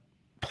part,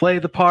 play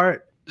the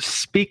part,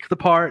 speak the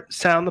part,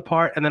 sound the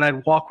part, and then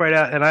I'd walk right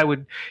out and I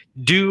would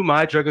do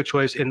my drug of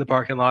choice in the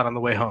parking lot on the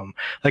way home.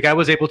 Like, I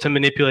was able to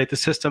manipulate the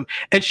system,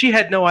 and she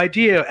had no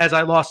idea, as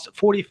I lost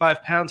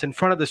 45 pounds in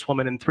front of this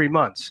woman in 3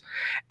 months.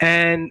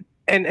 And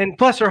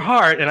bless her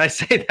heart, and I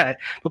say that,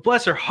 but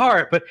bless her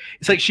heart, but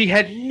it's like she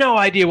had no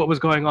idea what was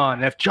going on.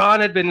 And if John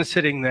had been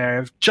sitting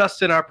there, if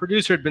Justin, our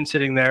producer, had been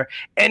sitting there,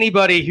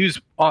 anybody who's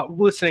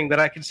listening that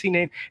I can see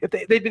name,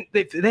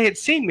 if they had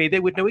seen me, they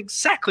would know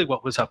exactly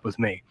what was up with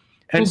me.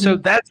 And so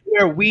that's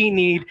where we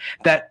need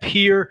that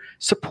peer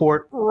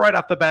support right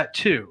off the bat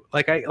too.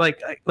 Like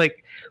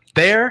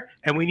there,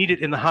 and we need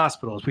it in the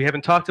hospitals. We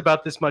haven't talked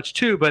about this much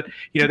too, but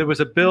there was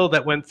a bill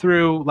that went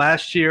through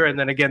last year, and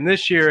then again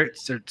this year.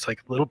 It's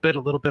like a little bit,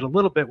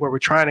 where we're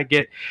trying to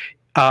get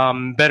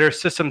better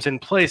systems in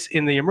place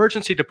in the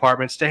emergency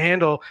departments to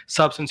handle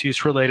substance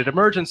use related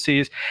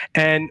emergencies.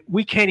 And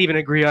we can't even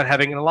agree on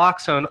having an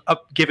naloxone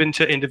given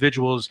to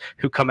individuals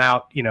who come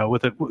out,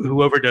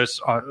 who overdose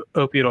on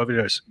opioid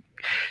overdose.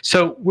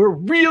 So we're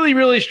really,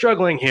 really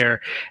struggling here.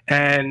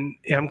 And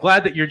I'm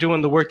glad that you're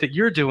doing the work that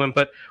you're doing,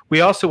 but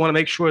we also want to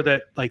make sure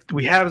that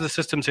we have the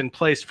systems in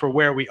place for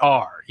where we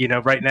are,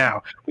 right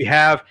now. We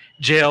have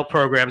jail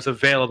programs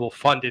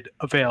funded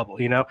available,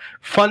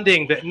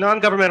 funding that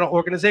non-governmental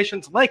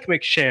organizations like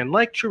McShin,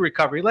 like True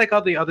Recovery, like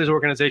all the other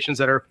organizations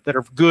that are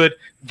good,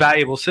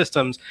 valuable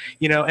systems,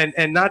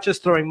 and not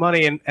just throwing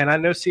money. And I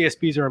know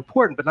CSBs are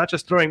important, but not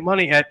just throwing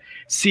money at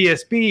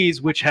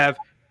CSBs, which have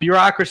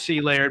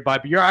bureaucracy layered by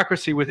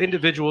bureaucracy with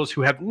individuals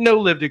who have no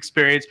lived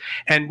experience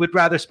and would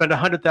rather spend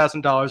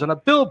 $100,000 on a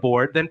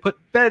billboard than put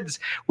beds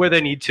where they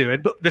need to.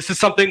 And this is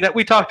something that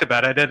we talked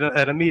about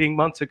at a meeting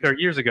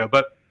years ago.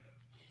 But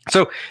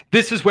so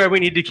this is where we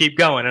need to keep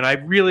going. And I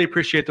really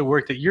appreciate the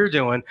work that you're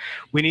doing.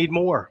 We need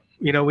more.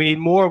 We need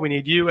more. We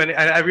need you. And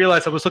I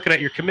realized I was looking at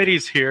your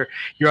committees here.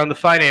 You're on the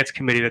finance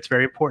committee. That's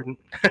very important.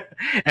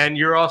 And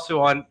you're also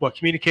on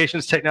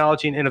communications,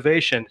 technology, and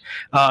innovation.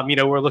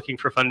 We're looking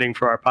for funding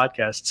for our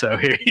podcast. So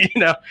here,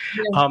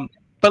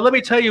 but let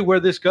me tell you where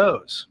this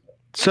goes.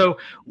 So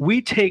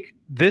we take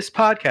this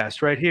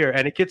podcast right here,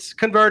 and it gets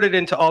converted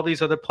into all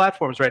these other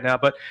platforms right now.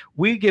 But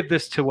we give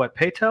this to what?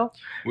 Paytel?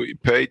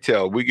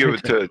 Paytel. We give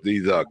it to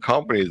these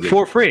companies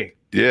for free.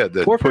 Yeah,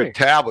 that put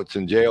tablets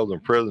in jails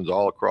and prisons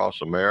all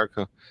across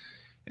America.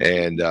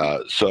 And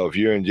so if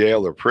you're in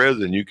jail or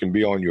prison, you can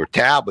be on your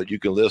tablet. You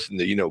can listen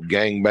to,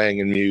 gang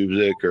banging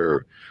music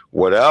or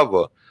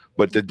whatever.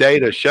 But the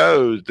data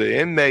shows the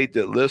inmate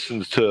that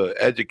listens to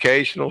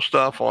educational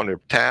stuff on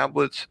their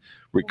tablets,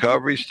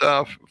 recovery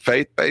stuff,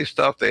 faith-based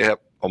stuff, they have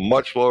a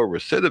much lower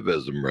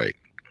recidivism rate.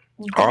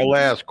 Our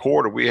last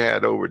quarter, we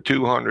had over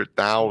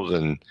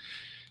 200,000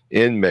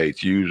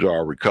 inmates use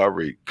our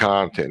recovery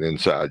content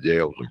inside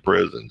jails and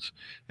prisons.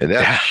 And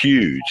that's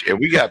huge. And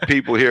we got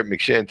people here at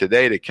McShin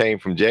today that came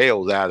from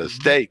jails out of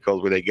state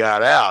because when they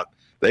got out,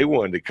 they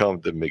wanted to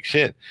come to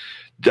McShin.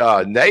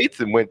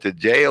 Nathan went to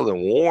jail in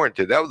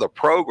Warrenton. That was a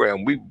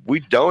program we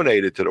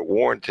donated to the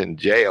Warrenton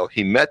jail.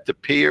 He met the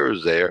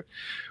peers there.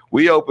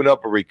 We opened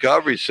up a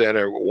recovery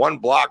center 1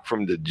 block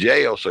from the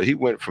jail. So he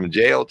went from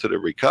jail to the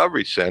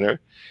recovery center.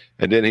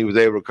 And then he was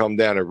able to come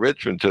down to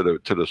Richmond to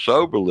the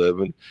sober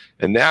living.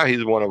 And now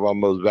he's one of our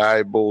most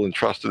valuable and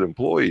trusted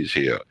employees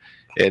here.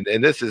 And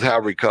this is how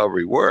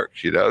recovery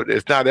works.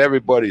 It's not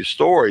everybody's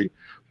story,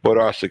 but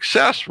our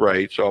success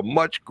rates are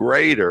much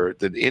greater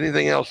than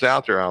anything else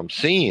out there I'm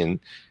seeing.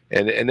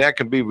 And that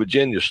can be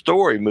Virginia's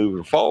story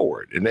moving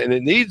forward. And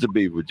it needs to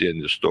be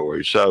Virginia's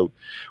story. So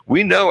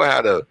we know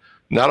how to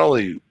not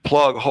only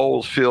plug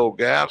holes, fill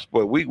gaps,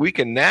 but we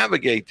can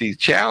navigate these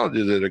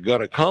challenges that are going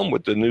to come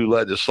with the new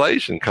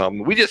legislation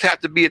coming. We just have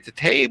to be at the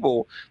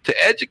table to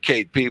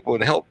educate people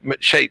and help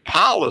shape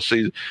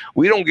policies.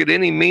 We don't get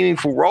any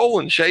meaningful role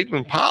in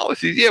shaping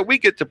policies. Yeah, we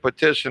get to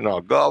petition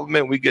our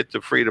government, we get to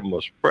freedom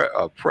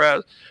of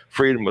press,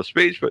 freedom of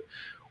speech, but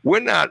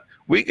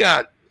we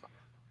got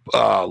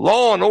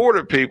law and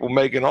order people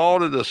making all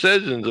the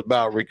decisions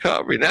about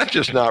recovery. And that's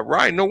just not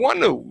right. No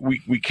wonder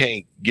we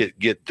can't get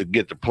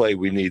the play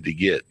we need to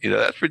get.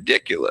 That's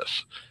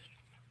ridiculous.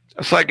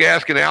 It's like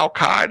asking Al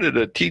Qaeda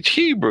to teach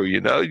Hebrew.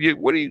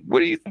 What do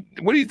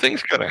you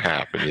think's going to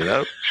happen?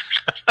 That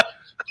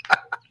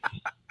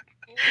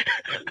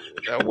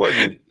was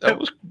good. That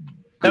was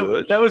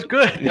good. That was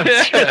really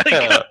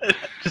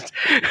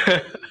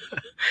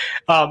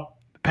good.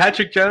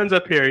 Patrick Jones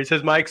up here. He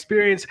says, my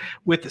experience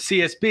with the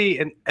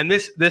CSB, and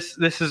this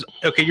is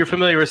okay. You're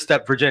familiar with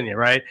STEP Virginia,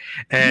 right?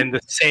 And the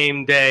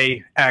same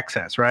day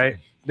access, right?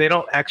 They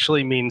don't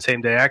actually mean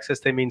same day access.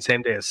 They mean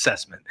same day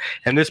assessment.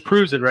 And this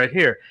proves it right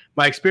here.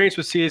 My experience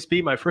with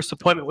CSB, my first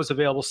appointment was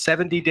available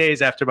 70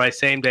 days after my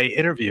same day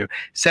interview.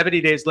 70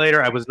 days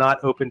later, I was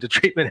not open to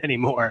treatment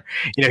anymore.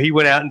 He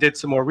went out and did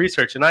some more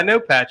research. And I know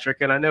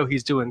Patrick, and I know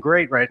he's doing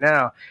great right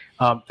now.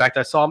 In fact,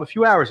 I saw him a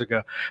few hours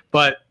ago.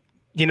 But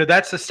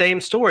that's the same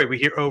story we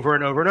hear over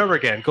and over and over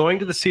again. Going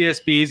to the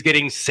CSBs,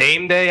 getting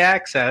same-day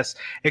access,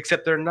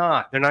 except they're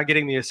not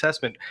getting the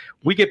assessment.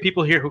 We get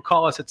people here who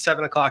call us at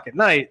 7 o'clock at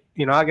night.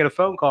 I get a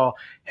phone call.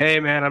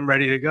 Hey, man, I'm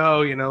ready to go.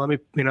 Let me,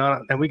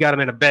 and we got them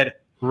in a bed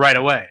right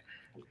away.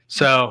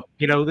 So,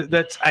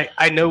 that's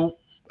I know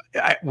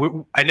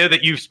that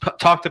you've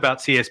talked about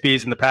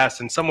CSBs in the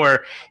past, and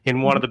somewhere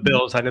in one of the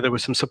bills, I know there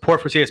was some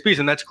support for CSBs,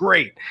 and that's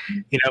great.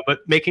 But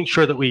making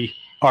sure that we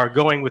are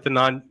going with the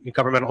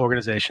non-governmental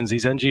organizations,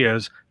 these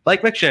NGOs,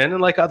 like McShin and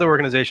like other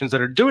organizations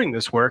that are doing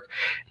this work,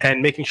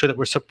 and making sure that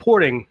we're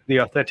supporting the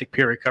authentic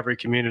peer recovery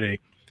community,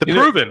 the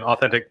proven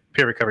authentic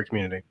peer recovery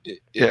community.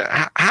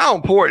 Yeah. How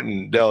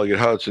important, Delegate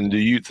Hudson, do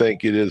you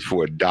think it is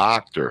for a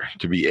doctor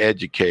to be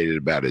educated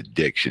about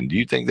addiction? Do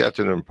you think that's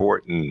an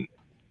important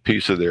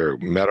piece of their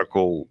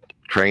medical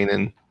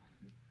training?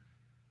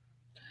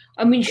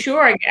 I mean,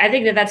 sure. I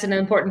think that's an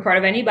important part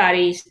of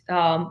anybody's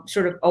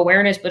sort of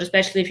awareness, but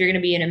especially if you're going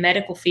to be in a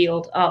medical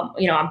field.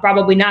 I'm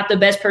probably not the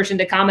best person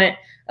to comment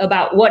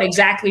about what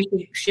exactly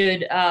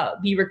should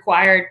be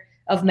required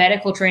of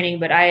medical training,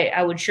 but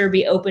I would sure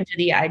be open to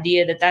the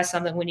idea that that's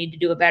something we need to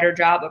do a better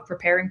job of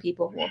preparing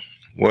people for.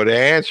 Well, the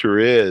answer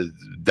is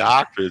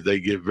doctors, they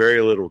get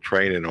very little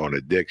training on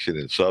addiction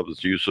and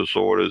substance use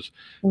disorders.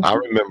 Mm-hmm. I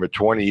remember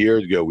 20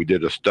 years ago, we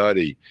did a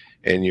study,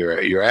 and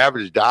your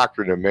average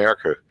doctor in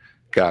America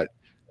got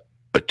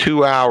a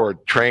 2-hour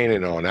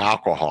training on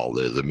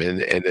alcoholism,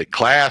 and the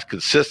class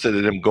consisted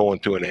of them going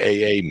to an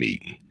AA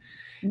meeting.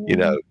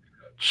 Mm-hmm.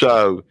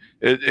 So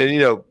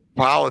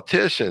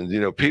politicians,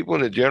 people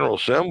in the General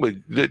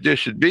Assembly, they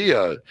should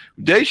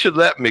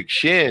let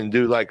McShin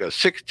do like a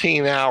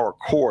 16-hour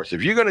course.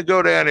 If you're going to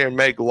go down there and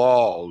make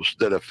laws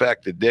that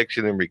affect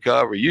addiction and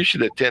recovery, you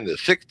should attend a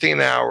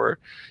 16-hour,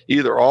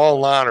 either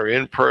online or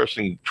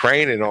in-person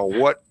training on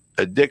what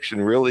addiction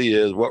really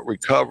is, what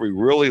recovery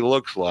really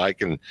looks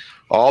like, and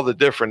all the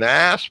different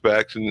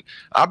aspects. And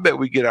I bet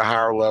we get a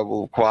higher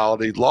level of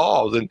quality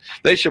laws. And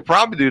they should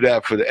probably do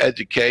that for the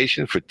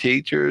education, for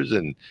teachers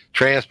and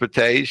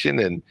transportation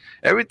and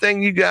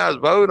everything you guys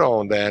vote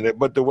on down there.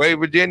 But the way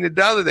Virginia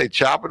does it, they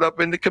chop it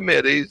up into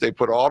committees. They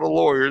put all the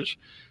lawyers,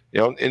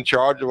 in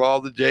charge of all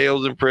the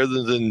jails and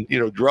prisons and,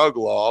 drug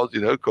laws,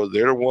 because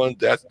they're the ones,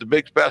 that's the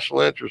big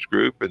special interest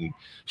group, and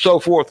so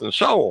forth and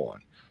so on.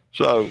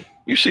 So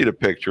you see the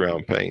picture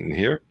I'm painting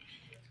here.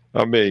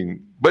 I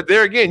mean, but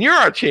there again, you're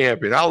our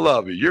champion. I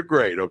love you. You're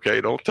great.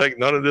 Okay. Don't take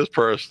none of this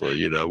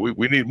personally.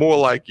 We need more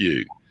like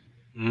you.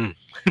 Can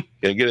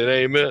I get an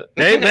amen?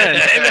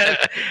 Amen.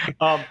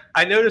 Amen.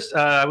 I noticed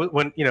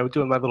when,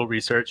 doing my little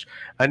research,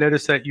 I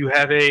noticed that you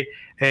have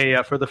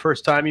for the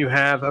first time, you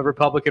have a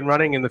Republican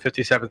running in the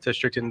 57th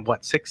district in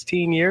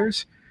 16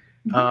 years.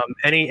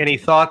 Any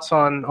thoughts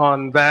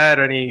on that?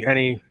 Are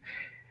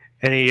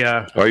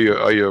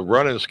you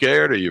running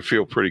scared, or you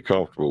feel pretty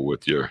comfortable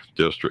with your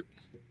district?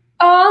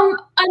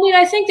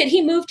 I think that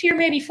he moved here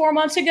maybe 4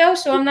 months ago,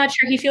 so I'm not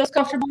sure he feels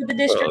comfortable with the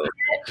district.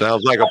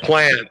 Sounds like a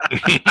plan.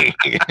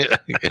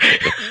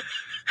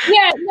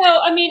 Yeah,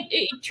 no,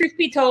 truth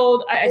be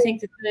told, I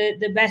think that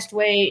the best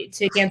way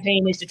to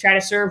campaign is to try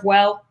to serve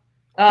well.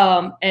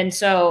 And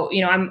so,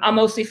 I'm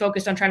mostly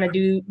focused on trying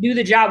to do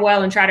the job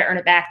well and try to earn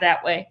it back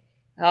that way.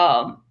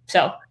 Yeah.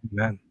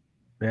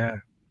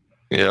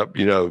 Yep.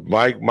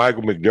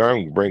 Michael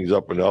McDermott brings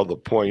up another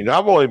point.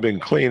 I've only been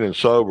clean and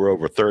sober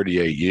over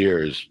 38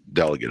 years,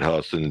 Delegate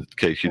Hudson, in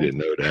case you didn't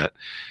know that.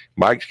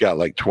 Mike's got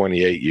like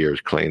 28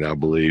 years clean, I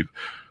believe.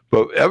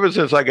 But ever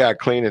since I got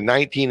clean in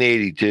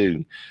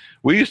 1982,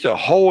 we used to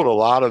hold a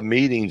lot of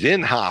meetings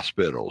in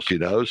hospitals,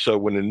 So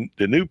when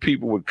the new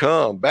people would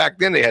come, back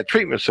then they had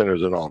treatment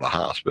centers in all the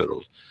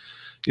hospitals.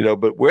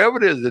 But wherever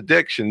there's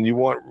addiction, you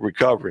want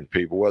recovering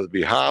people, whether it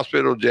be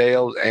hospital,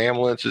 jails,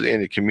 ambulances,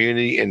 in the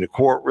community, in the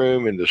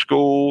courtroom, in the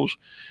schools,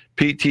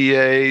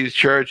 PTAs,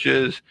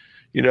 churches.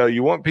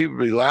 You want people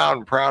to be loud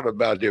and proud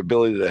about their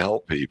ability to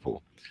help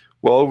people.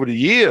 Well, over the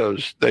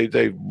years, they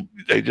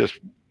just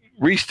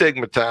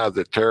re-stigmatized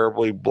it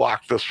terribly,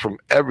 blocked us from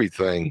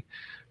everything.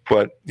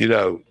 But,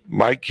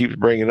 Mike keeps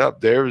bringing up,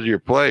 there's your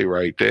play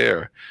right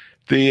there.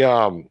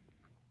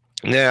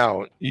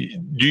 Now,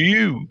 do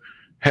you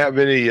have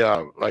any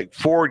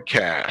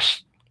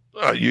forecast?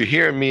 You're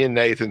hearing me and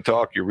Nathan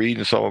talk. You're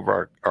reading some of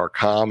our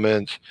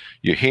comments.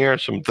 You're hearing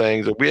some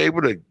things. Are we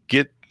able to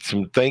get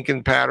some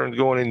thinking patterns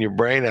going in your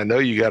brain? I know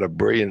you got a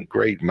brilliant,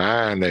 great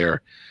mind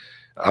there.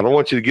 I don't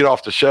want you to get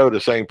off the show the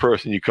same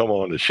person you come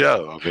on the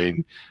show. I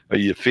mean, are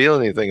you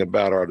feeling anything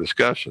about our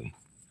discussion?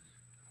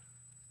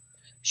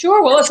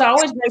 Sure. Well, it's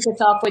always great to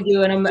talk with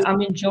you, and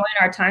I'm enjoying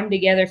our time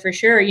together for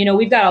sure.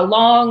 We've got a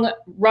long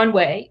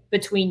runway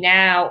between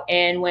now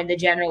and when the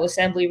General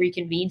Assembly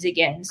reconvenes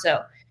again.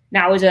 So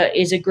now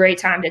is a great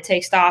time to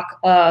take stock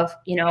of,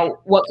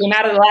 what came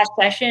out of the last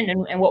session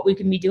and what we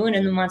can be doing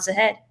in the months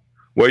ahead.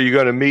 Well, you're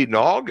going to meet in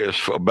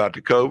August about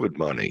the COVID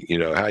money,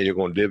 how you're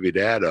going to divvy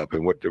that up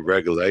and what the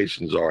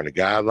regulations are and the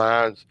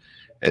guidelines.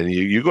 And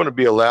you're going to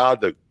be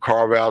allowed to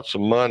carve out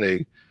some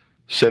money,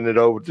 send it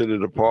over to the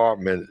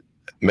department,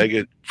 make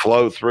it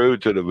flow through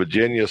to the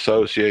Virginia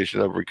Association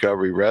of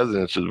Recovery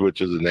Residences, which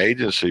is an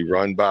agency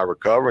run by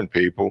recovering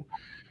people.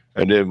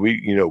 And then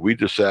we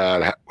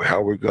decide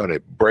how we're going to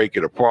break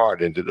it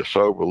apart into the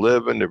sober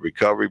living, the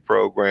recovery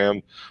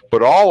program.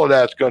 But all of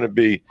that's going to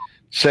be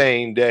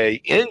same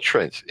day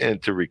entrance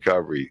into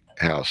recovery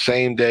house,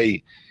 same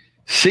day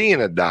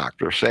seeing a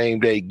doctor,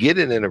 same day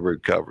getting in a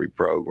recovery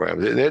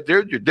program.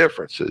 There's your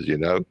differences,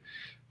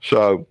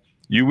 So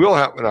you will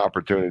have an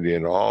opportunity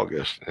in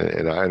August,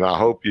 and I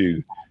hope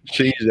you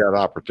seize that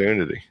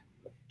opportunity.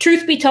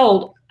 Truth be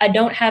told, I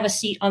don't have a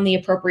seat on the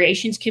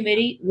appropriations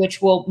committee,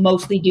 which will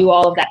mostly do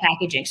all of that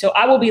packaging. So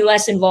I will be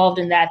less involved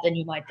in that than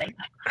you might think.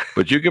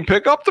 But you can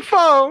pick up the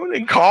phone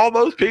and call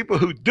those people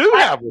who do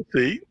have a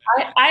seat.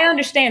 I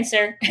understand,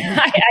 sir.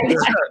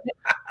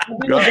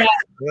 All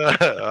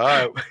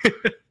right.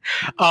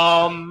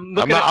 I'm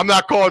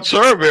not called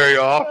sir very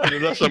often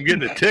unless I'm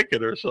getting a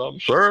ticket or something.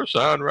 Sir,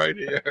 sign right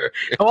here.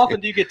 How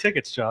often do you get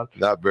tickets, John?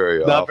 Not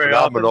very often.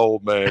 I'm an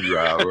old man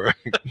driver.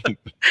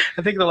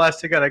 I think the last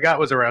ticket I got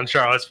was around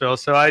Charlottesville,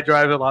 so I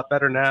drive a lot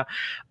better now.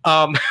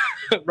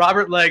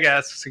 Robert Legg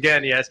asks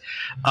again, yes.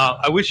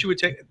 I wish you would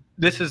take.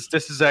 This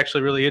is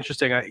actually really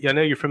interesting. I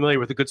know you're familiar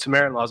with the Good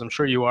Samaritan laws. I'm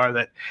sure you are,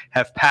 that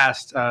have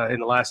passed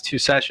in the last two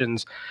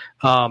sessions,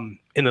 in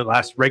the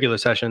last regular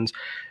sessions.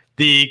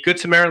 The Good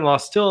Samaritan law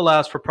still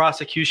allows for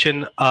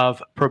prosecution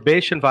of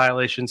probation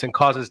violations and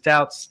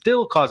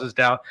still causes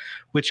doubt,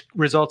 which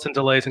results in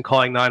delays in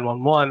calling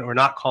 911 or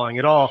not calling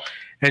at all,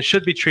 and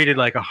should be treated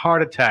like a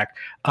heart attack.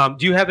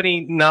 Do you have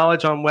any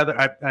knowledge on whether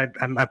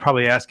I'm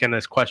probably asking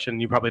this question,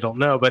 you probably don't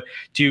know, but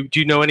do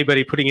you know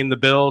anybody putting in the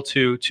bill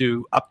to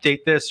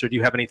update this, or do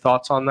you have any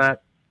thoughts on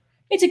that?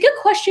 It's a good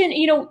question.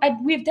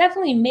 We've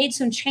definitely made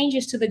some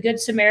changes to the Good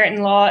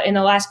Samaritan law in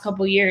the last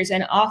couple of years,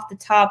 and off the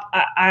top,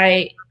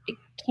 I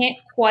can't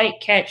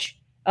quite catch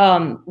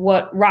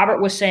what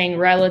Robert was saying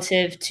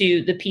relative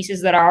to the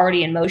pieces that are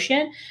already in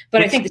motion.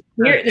 But I think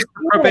the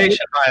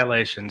probation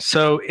violations.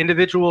 So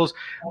individuals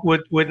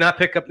would not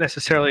pick up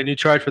necessarily a new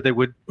charge, but they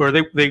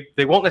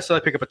won't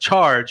necessarily pick up a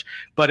charge,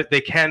 but they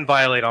can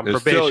violate on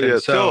probation.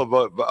 Still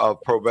a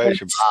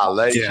probation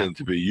violation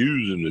to be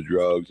using the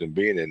drugs and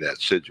being in that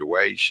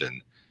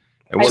situation.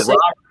 And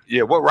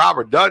what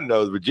Robert doesn't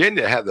know is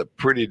Virginia has a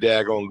pretty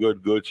daggone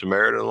good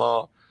Samaritan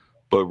law.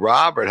 But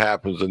Robert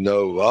happens to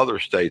know other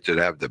states that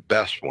have the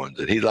best ones,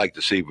 and he'd like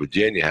to see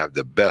Virginia have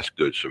the best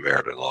Good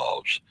Samaritan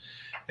laws.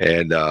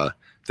 And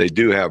they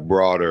do have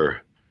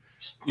broader,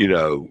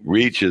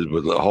 reaches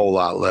with a whole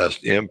lot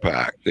less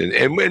impact.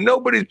 And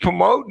nobody's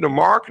promoting or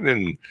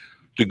marketing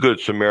the Good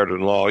Samaritan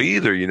law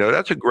either.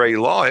 That's a great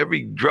law.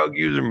 Every drug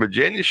user in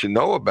Virginia should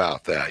know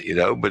about that,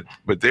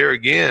 But there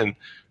again,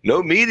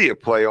 no media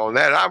play on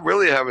that. I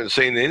really haven't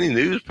seen any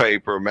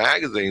newspaper or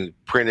magazine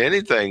print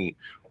anything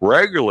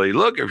regularly.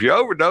 Look, if you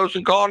overdose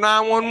and call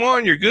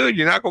 911, you're good.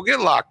 You're not going to get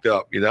locked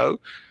up.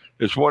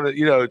 It's one of,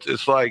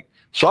 it's like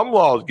some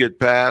laws get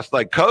passed,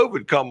 like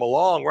COVID come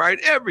along, right?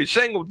 Every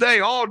single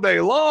day, all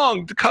day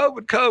long,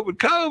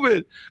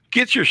 COVID,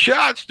 get your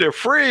shots. They're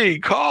free.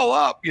 Call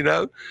up,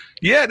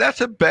 Yeah,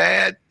 that's a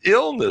bad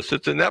illness.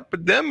 It's an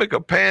epidemic, a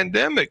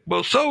pandemic.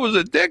 Well, so is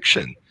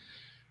addiction.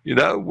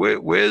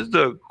 Where's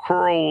the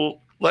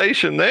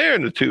correlation there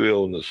in the two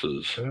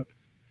illnesses?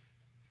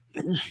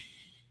 Yeah.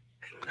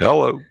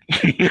 Hello.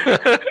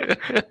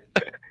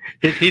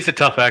 He's a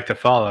tough act to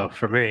follow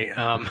for me.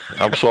 I'm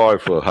sorry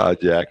for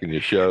hijacking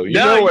your show. You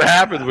No, know what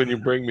happens when you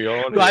bring me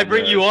on? I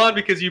bring you on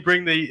because you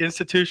bring the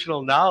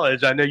institutional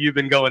knowledge. I know you've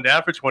been going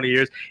down for 20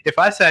 years. If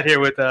I sat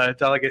here with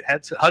Delegate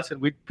Hudson,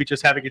 we'd be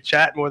just having a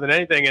chat more than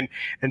anything.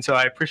 And so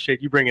I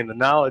appreciate you bringing the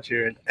knowledge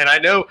here. And I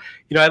know,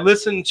 I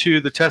listened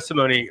to the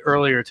testimony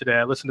earlier today.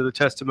 I listened to the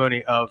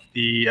testimony of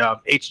the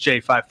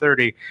HJ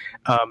 530.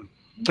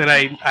 And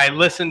I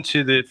listened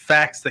to the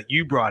facts that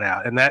you brought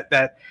out, and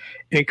that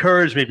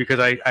encouraged me because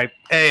I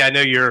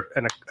know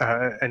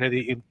I know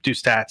that you do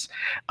stats,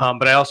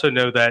 but I also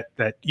know that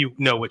you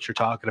know what you're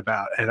talking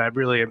about, and I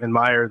really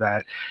admire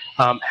that.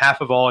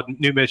 Half of all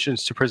new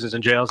admissions to prisons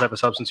and jails have a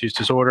substance use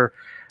disorder.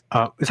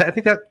 Is that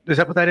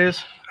what that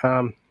is?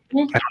 I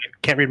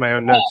can't read my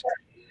own notes.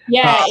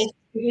 Yeah, if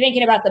you're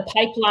thinking about the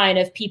pipeline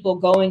of people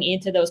going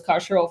into those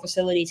carceral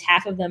facilities,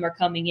 half of them are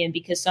coming in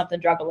because something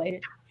drug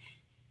related.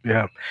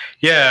 Yeah.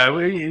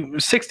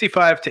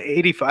 65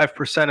 to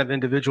 85% of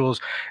individuals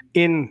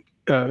in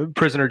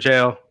prison or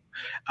jail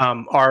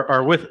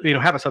are with,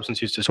 have a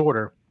substance use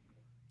disorder.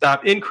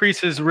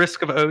 Increases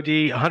risk of OD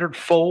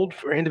 100-fold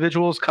for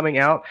individuals coming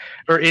out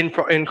or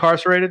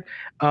incarcerated.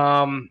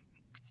 And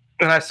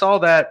I saw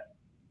that.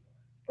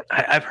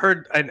 I've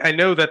heard, I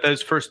know that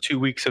those first 2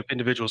 weeks of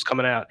individuals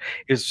coming out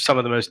is some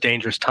of the most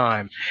dangerous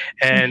time.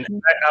 And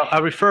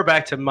I'll refer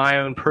back to my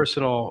own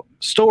personal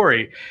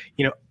story.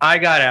 I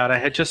got out, I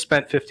had just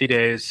spent 50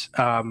 days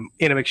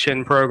in a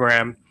McShin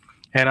program,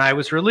 and I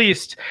was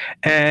released.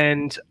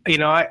 And,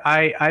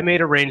 I made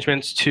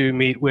arrangements to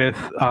meet with,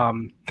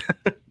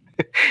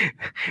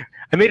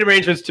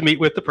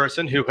 the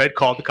person who had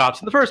called the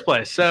cops in the first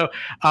place. So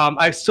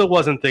I still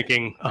wasn't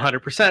thinking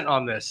 100%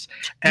 on this.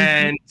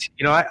 And,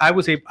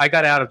 I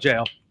got out of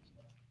jail.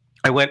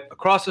 I went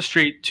across the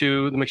street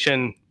to the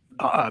McShin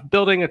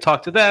building and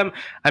talked to them.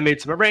 I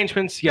made some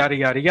arrangements, yada,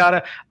 yada,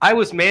 yada. I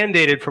was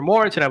mandated from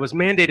Warrenton. I was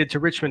mandated to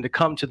Richmond to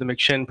come to the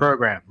McShin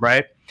program,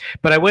 right?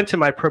 But I went to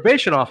my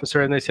probation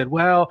officer and they said,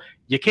 well,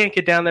 you can't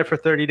get down there for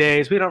 30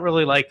 days. We don't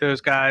really like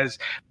those guys.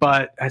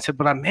 But I said,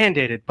 but I'm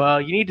mandated.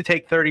 Well, you need to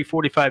take 30,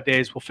 45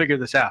 days. We'll figure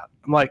this out.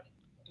 I'm like,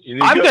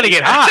 I'm going to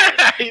get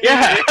hot.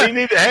 You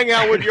need to hang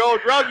out with your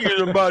old drug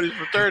using buddies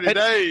for 30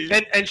 days.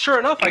 And sure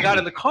enough, I got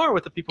in the car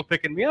with the people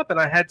picking me up and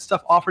I had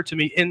stuff offered to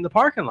me in the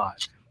parking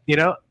lot.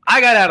 I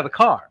got out of the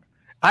car.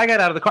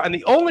 And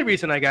the only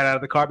reason I got out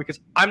of the car, because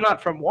I'm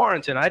not from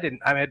Warrenton.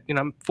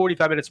 I'm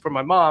 45 minutes from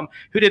my mom,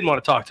 who didn't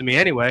want to talk to me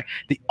anyway.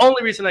 The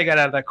only reason I got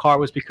out of that car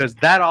was because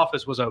that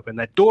office was open.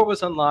 That door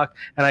was unlocked,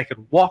 and I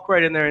could walk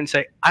right in there and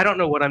say, I don't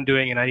know what I'm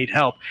doing, and I need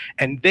help.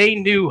 And they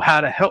knew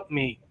how to help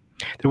me.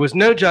 There was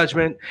no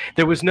judgment.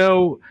 There was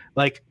no,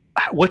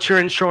 what's your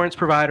insurance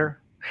provider?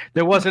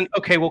 There wasn't,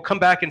 okay, we'll come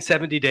back in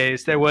 70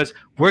 days. There was,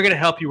 we're going to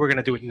help you. We're going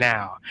to do it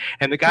now.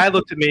 And the guy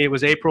looked at me. It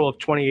was April of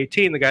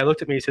 2018. The guy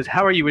looked at me. He says,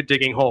 how are you with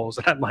digging holes?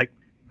 And I'm like,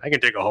 I can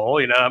dig a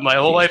hole. My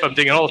whole life I'm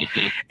digging holes.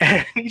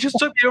 And he just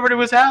took me over to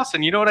his house.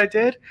 And you know what I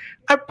did?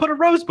 I put a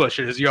rose bush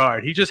in his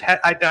yard. He just had,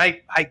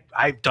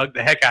 I dug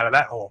the heck out of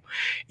that hole,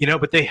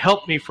 but they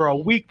helped me for a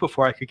week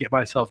before I could get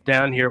myself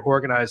down here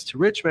organized to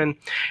Richmond.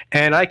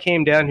 And I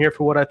came down here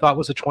for what I thought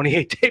was a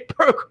 28-day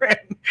program.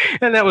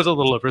 And that was a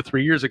little over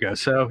 3 years ago.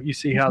 So you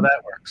see how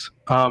that works.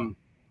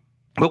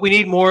 But we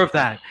need more of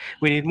that.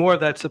 We need more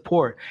of that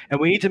support. And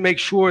we need to make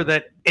sure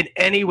that in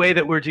any way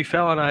that we're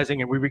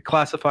defelonizing and we're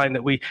reclassifying,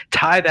 that we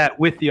tie that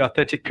with the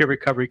authentic peer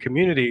recovery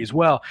community as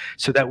well,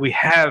 so that we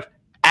have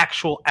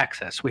actual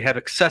access. We have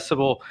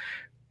accessible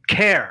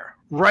care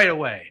right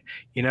away.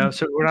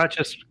 So we're not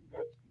just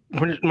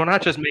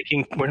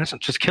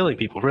killing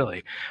people,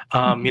 really.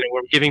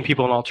 We're giving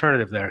people an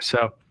alternative there.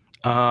 So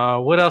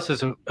what else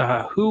is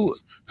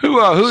who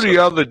are the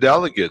other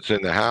delegates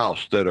in the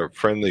House that are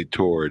friendly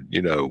toward,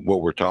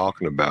 what we're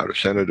talking about,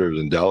 senators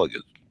and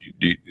delegates?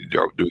 Do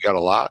we got a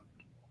lot?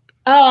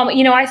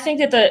 I think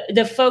that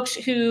the folks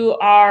who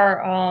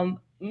are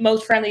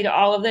most friendly to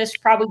all of this,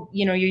 probably,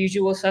 your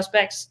usual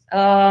suspects.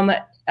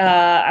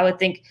 I would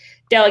think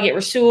Delegate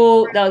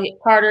Rasul, Delegate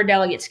Carter,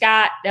 Delegate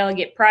Scott,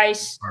 Delegate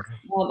Price.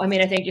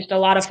 I think just a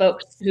lot of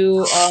folks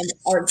who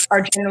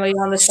are generally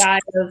on the side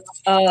of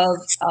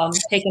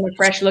taking a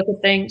fresh look at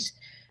things.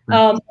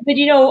 But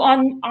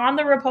on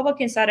the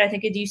Republican side, I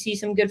think I do see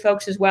some good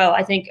folks as well.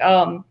 I think,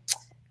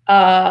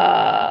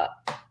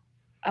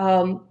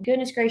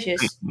 goodness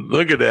gracious,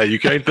 look at that! You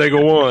can't think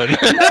of one.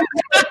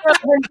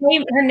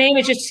 her name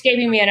is just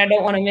escaping me, and I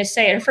don't want to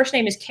missay it. Her first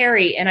name is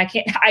Carrie, and I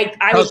can't. I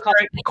would call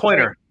her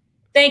Coiner.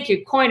 Thank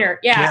you, Coiner.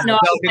 Yeah, no, I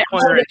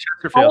wanted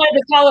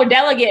to call her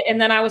Delegate,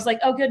 and then I was like,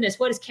 oh goodness,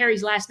 what is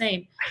Carrie's last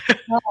name?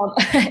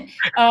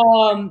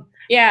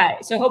 Yeah,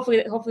 so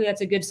hopefully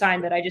that's a good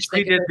sign that I just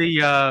think she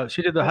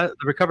did the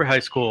Recovery High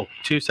School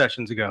 2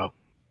 sessions ago.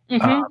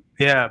 Mm-hmm.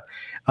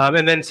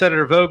 And then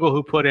Senator Vogel,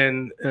 who put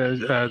in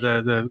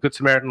the Good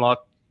Samaritan Law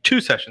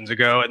 2 sessions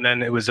ago, and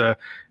then it was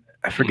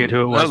I forget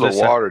who it was. That was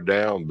a watered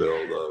down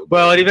bill, though.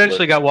 Well, it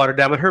eventually got watered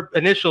down, but her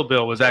initial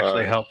bill was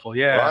actually helpful.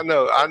 Yeah.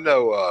 Well, I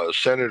know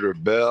Senator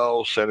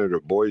Bell, Senator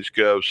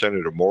Boysko,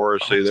 Senator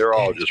Morrissey. They're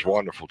all just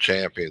wonderful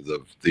champions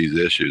of these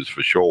issues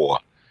for sure.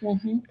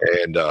 Mm-hmm.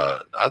 And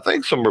I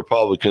think some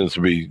Republicans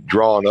will be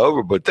drawn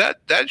over, but that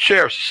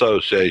Sheriff's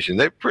Association,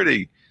 they're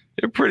pretty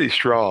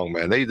strong,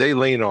 man. They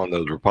lean on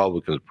those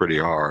Republicans pretty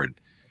hard.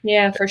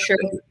 Yeah, for sure.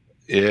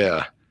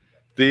 Yeah.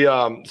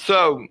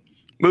 So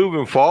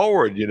moving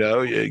forward,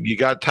 you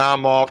got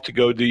time off to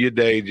go do your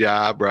day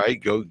job,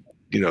 right? Go,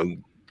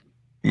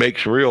 make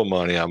some real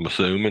money, I'm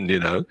assuming,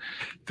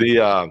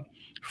 the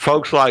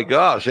folks like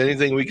us,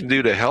 anything we can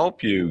do to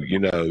help you,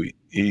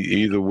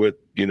 either with,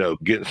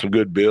 getting some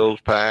good bills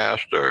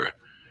passed or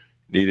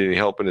need any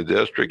help in the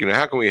district,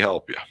 how can we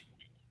help you?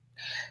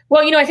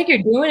 Well, I think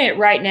you're doing it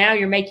right now.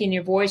 You're making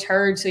your voice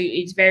heard. So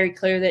it's very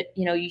clear that,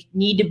 you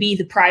need to be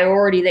the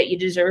priority that you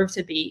deserve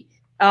to be.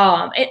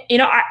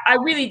 I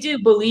really do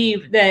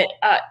believe that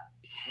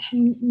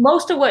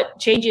most of what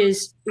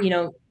changes,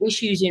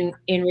 issues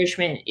in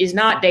Richmond is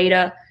not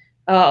data.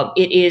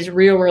 It is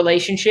real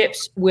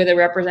relationships with a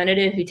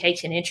representative who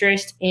takes an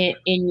interest in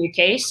your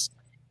case.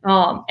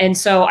 And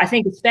so I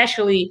think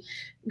especially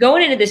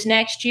going into this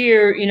next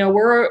year,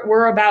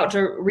 we're about to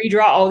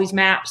redraw all these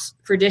maps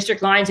for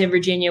district lines in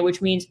Virginia,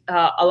 which means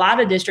a lot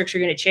of districts are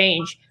going to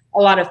change. A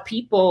lot of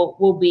people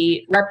will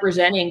be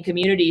representing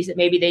communities that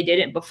maybe they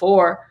didn't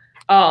before.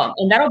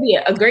 And that'll be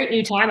a great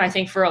new time, I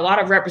think, for a lot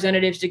of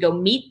representatives to go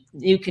meet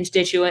new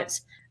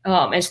constituents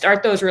and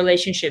start those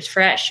relationships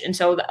fresh. And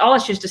so all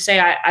that's just to say,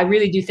 I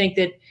really do think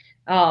that,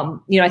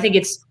 I think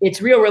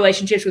it's real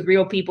relationships with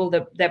real people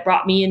that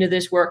brought me into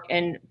this work,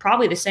 and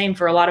probably the same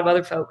for a lot of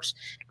other folks.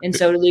 And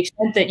so to the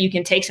extent that you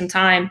can take some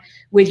time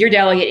with your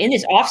delegate in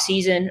this off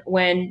season,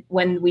 when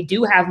we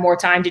do have more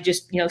time to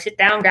just, sit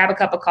down, grab a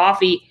cup of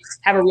coffee,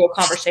 have a real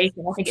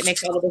conversation, I think it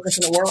makes all the difference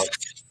in the world.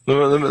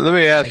 Let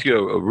me ask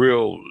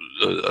you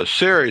a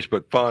serious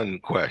but fun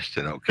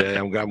question, okay?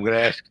 I'm going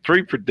to ask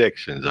 3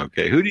 predictions,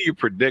 okay? Who do you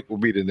predict will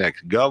be the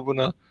next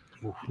governor,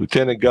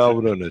 lieutenant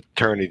governor, and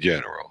attorney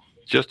general?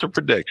 Just a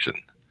prediction.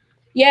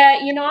 Yeah,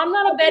 I'm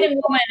not a betting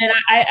woman, and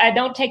I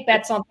don't take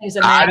bets on things.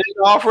 I didn't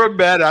offer a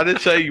bet. I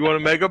didn't say you want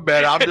to make a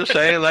bet. I'm just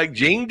saying, like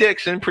Gene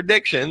Dixon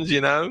predictions,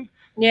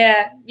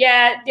 Yeah,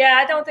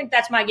 I don't think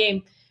that's my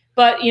game.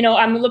 But,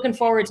 I'm looking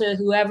forward to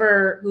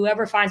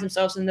whoever finds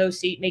themselves in those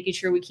seats, making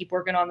sure we keep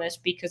working on this,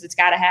 because it's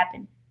got to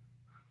happen.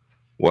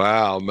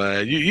 Wow,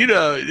 man.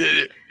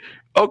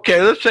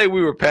 Okay, let's say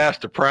we were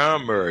past the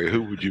primary.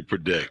 Who would you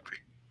predict?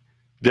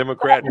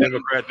 Democrat?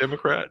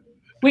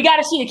 We got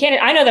to see the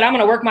candidate. I know that I'm going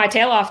to work my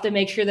tail off to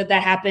make sure that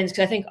happens,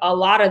 because I think a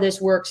lot of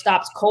this work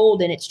stops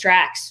cold in its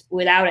tracks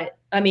without it.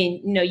 I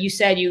mean, you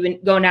said you've been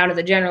going down to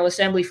the General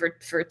Assembly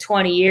for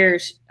 20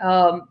 years.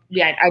 I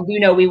do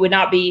know we would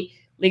not be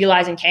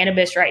legalizing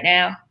cannabis right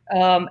now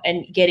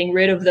and getting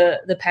rid of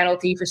the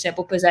penalty for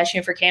simple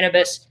possession for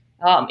cannabis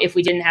if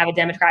we didn't have a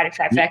Democratic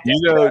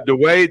trifecta.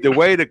 The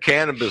way the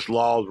cannabis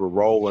laws were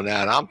rolling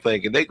out, I'm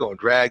thinking they're going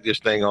to drag this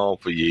thing on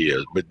for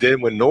years. But then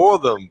when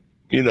Northam,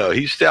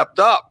 he stepped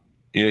up.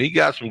 He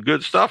got some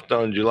good stuff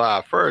done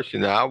July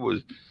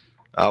 1st.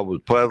 I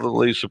was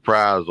pleasantly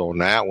surprised on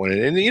that one.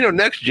 And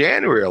next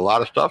January, a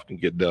lot of stuff can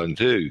get done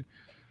too.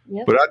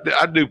 Yep. But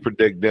I do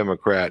predict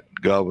Democrat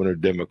governor,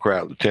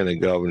 Democrat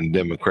lieutenant governor, and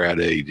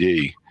Democrat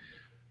AG.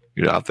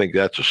 I think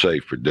that's a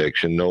safe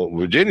prediction. No,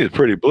 Virginia's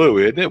pretty blue,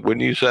 isn't it?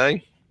 Wouldn't you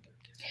say?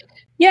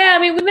 Yeah, I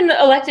mean, we've been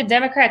elected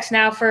Democrats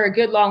now for a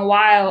good long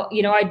while.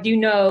 I do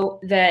know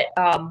that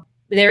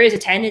there is a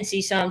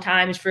tendency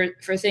sometimes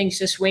for things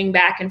to swing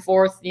back and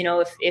forth.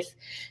 If you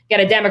got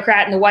a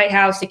Democrat in the White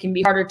House, it can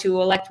be harder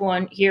to elect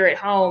one here at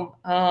home.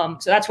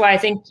 So that's why I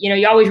think,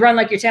 you always run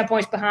like you're 10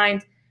 points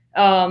behind.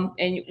 And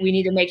we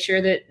need to make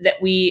sure that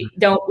we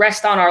don't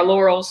rest on our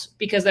laurels,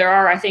 because there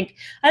are, I think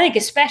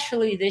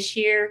especially this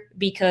year,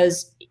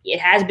 because it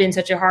has been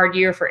such a hard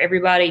year for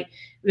everybody.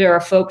 There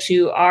are folks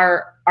who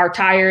are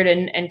tired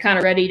and kind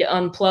of ready to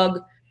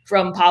unplug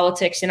from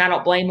politics, and I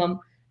don't blame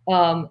them.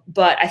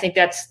 But I think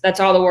that's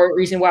all the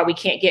reason why we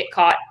can't get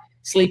caught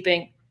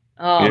sleeping.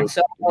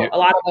 So a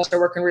lot of us are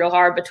working real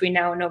hard between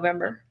now and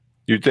November.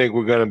 You think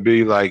we're going to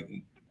be like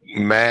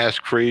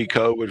mask free,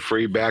 COVID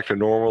free, back to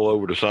normal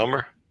over the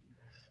summer?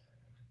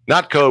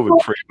 Not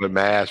COVID free, but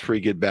mask free,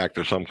 get back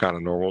to some kind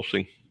of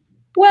normalcy?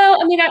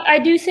 Well, I mean, I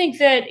do think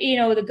that,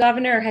 the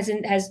governor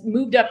has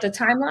moved up the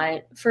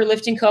timeline for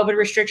lifting COVID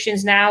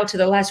restrictions now to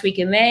the last week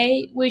of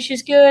May, which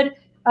is good.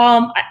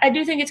 I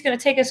do think it's going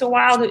to take us a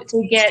while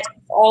to get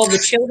all the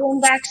children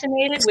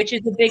vaccinated, which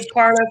is a big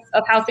part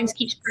of how things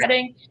keep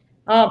spreading.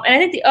 And I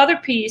think the other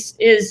piece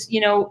is,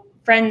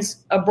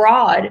 friends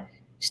abroad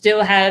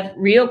still have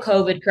real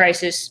COVID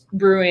crisis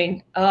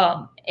brewing.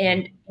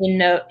 And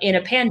in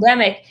a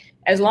pandemic,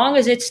 as long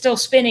as it's still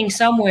spinning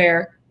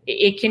somewhere,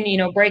 it can,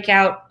 break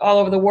out all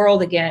over the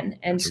world again.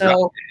 And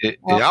so I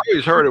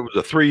always heard it was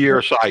a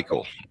 3-year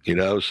cycle,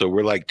 so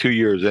we're like 2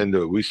 years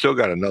into it. We still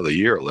got another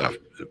year left,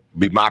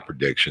 be my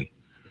prediction.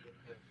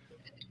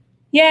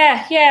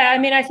 Yeah. I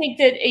mean, I think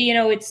that,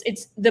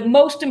 it's the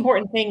most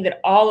important thing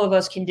that all of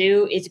us can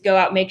do is go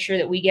out and make sure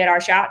that we get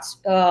our shots.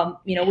 We're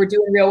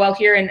doing real well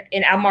here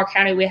in Albemarle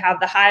County. We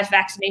have the highest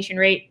vaccination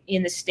rate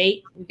in the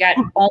state. We've got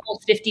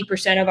almost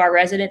 50% of our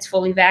residents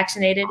fully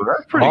vaccinated. Well,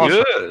 that's pretty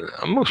good.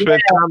 I'm going to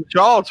spend time in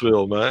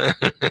Charlottesville, man.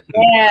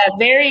 Yeah,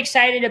 very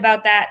excited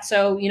about that.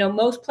 So,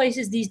 most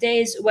places these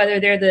days, whether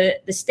they're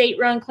the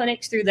state-run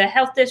clinics through the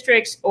health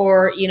districts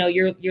or,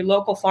 your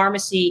local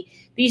pharmacy,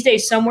 these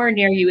days, somewhere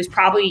near you is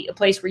probably a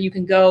place where you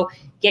can go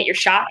get your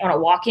shot on a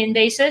walk-in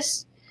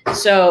basis.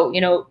 So,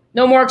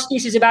 no more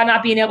excuses about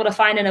not being able to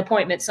find an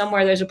appointment.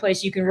 Somewhere there's a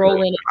place you can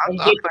roll in.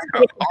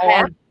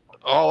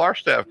 All our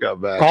staff got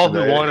vaccinated.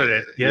 All who wanted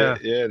it,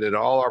 yeah. That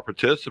all our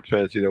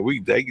participants,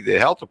 the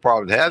health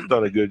department has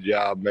done a good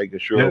job making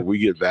sure we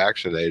get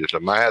vaccinated. So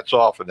my hat's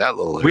off in that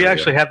little area. We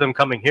actually have them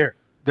coming here.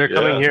 They're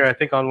coming here, I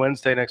think, on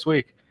Wednesday next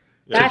week.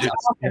 That's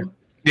awesome.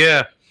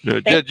 Yeah.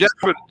 Just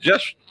for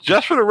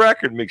the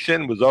record,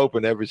 McShin was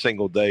open every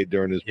single day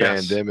during this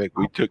pandemic.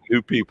 We took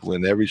new people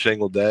in every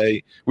single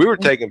day. We were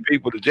taking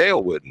people to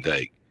jail wouldn't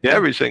take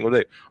every single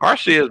day. Our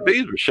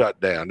CSBs were shut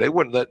down. They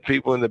wouldn't let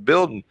people in the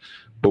building,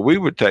 but we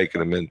were taking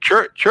them in.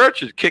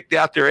 Churches kicked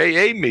out their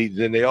AA meetings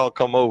and they all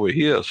come over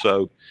here.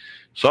 So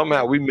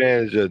somehow we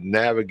managed to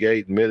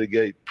navigate and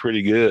mitigate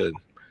pretty good.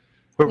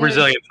 We're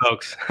resilient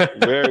folks.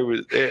 They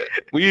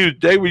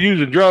were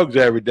using drugs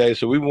every day,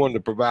 so we wanted to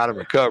provide them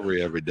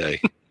recovery every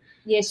day.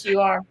 Yes, you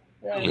are.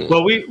 Yeah.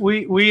 Well,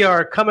 we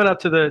are coming up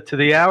to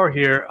the hour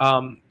here.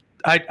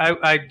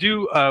 I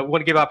do want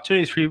to give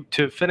opportunities for you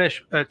to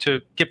finish to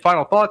give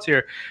final thoughts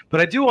here,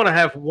 but I do want to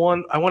have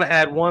one. I want to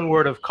add one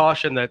word of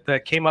caution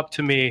that came up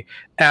to me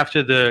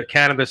after the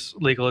cannabis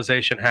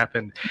legalization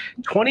happened.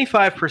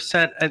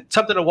 25%, and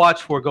something to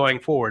watch for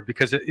going forward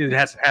because it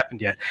hasn't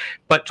happened yet.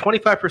 But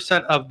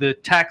 25% of the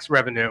tax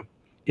revenue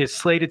is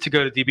slated to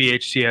go to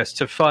DBHCS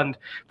to fund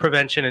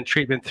prevention and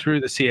treatment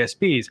through the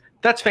CSBs.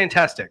 That's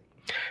fantastic.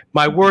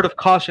 My word of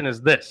caution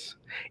is this: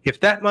 if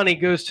that money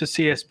goes to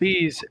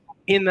CSBs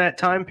in that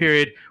time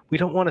period, we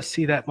don't want to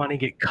see that money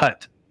get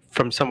cut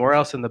from somewhere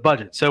else in the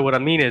budget. So what I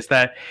mean is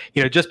that,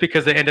 just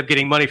because they end up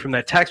getting money from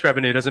that tax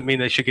revenue doesn't mean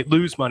they should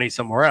lose money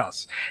somewhere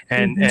else.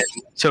 And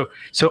so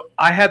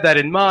I have that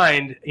in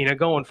mind,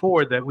 going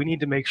forward, that we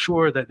need to make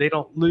sure that they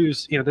don't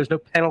lose, there's no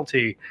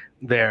penalty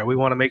there. We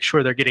want to make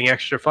sure they're getting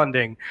extra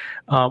funding,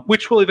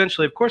 which will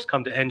eventually, of course,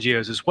 come to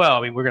NGOs as well.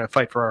 I mean, we're going to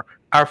fight for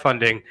our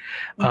funding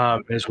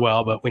as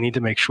well, but we need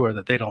to make sure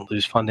that they don't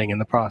lose funding in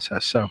the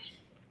process. So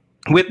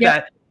with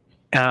that,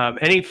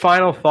 any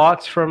final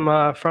thoughts from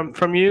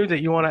you that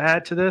you want to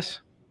add to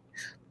this?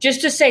 Just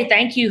to say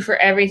thank you for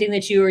everything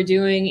that you are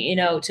doing,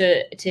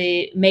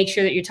 to make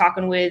sure that you're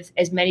talking with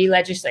as many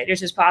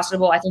legislators as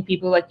possible. I think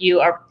people like you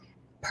are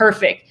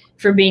perfect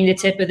for being the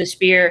tip of the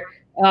spear,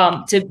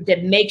 to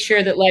make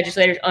sure that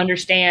legislators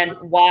understand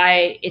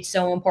why it's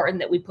so important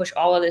that we push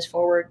all of this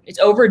forward. It's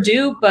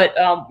overdue, but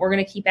we're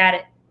going to keep at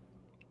it.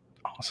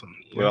 Awesome.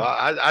 Well,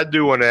 I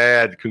do want to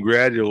add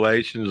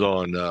congratulations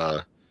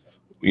on,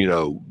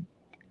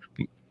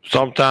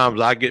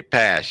 sometimes I get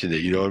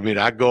passionate, you know what I mean?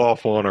 I go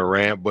off on a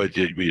rant, but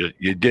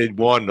you did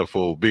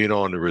wonderful being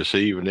on the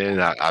receiving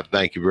end. I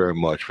thank you very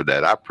much for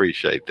that. I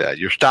appreciate that.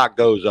 Your stock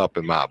goes up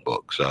in my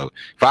book. So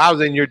if I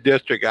was in your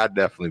district, I'd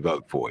definitely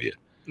vote for you.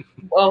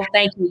 Well,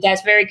 thank you.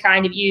 That's very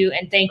kind of you.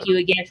 And thank you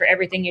again for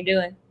everything you're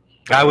doing.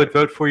 I would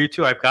vote for you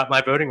too. I've got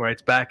my voting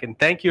rights back. And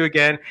thank you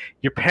again.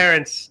 Your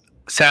parents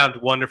sound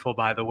wonderful,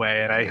 by the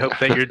way, and I hope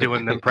that you're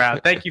doing them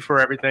proud. Thank you for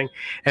everything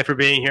and for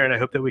being here, and I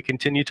hope that we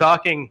continue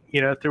talking,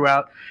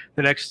 throughout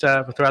the rest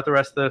of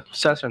the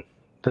session,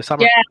 the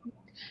summer. Yeah,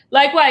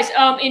 likewise.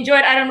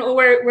 Enjoyed. I don't know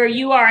where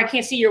you are. I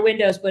can't see your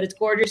windows, but it's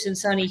gorgeous and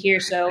sunny here.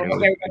 So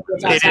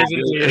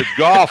it's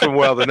golfing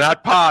weather,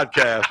 not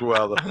podcast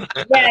weather.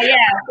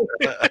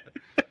 Yeah.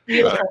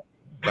 Beautiful.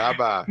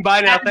 Bye.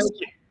 Bye now. Thank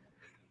you.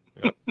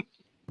 Yep.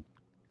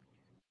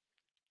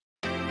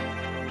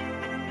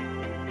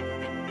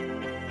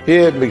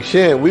 Here at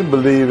McShin, we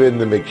believe in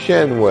the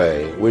McShin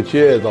way, which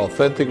is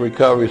authentic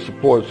recovery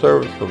support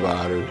service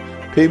providers,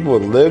 people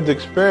with lived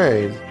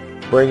experience,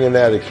 bringing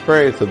that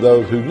experience to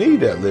those who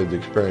need that lived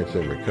experience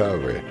in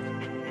recovery.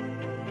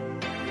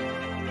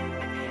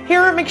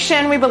 Here at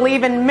McShin, we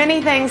believe in many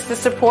things to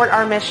support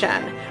our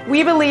mission.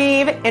 We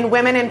believe in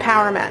women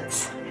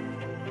empowerment.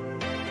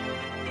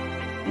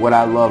 What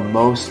I love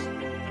most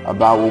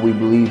about what we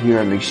believe here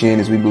at McShin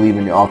is we believe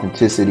in the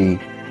authenticity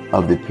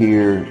of the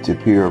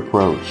peer-to-peer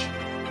approach.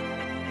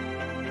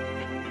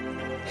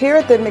 Here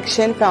at the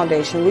McShin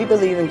Foundation, we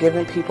believe in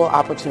giving people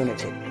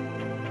opportunity.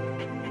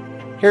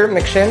 Here at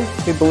McShin,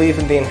 we believe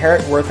in the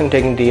inherent worth and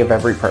dignity of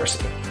every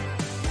person.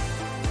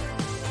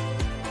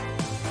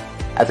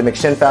 At the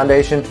McShin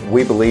Foundation,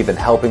 we believe in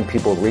helping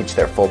people reach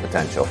their full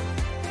potential.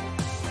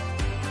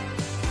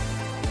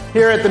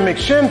 Here at the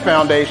McShin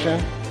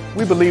Foundation,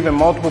 we believe in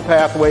multiple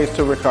pathways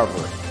to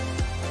recovery.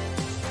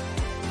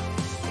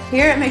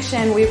 Here at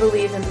McShin, we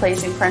believe in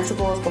placing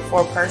principles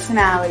before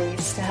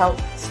personalities to help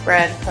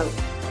spread hope.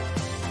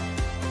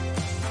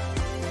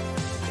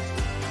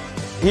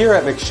 Here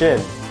at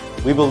McShin,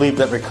 we believe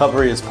that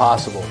recovery is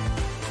possible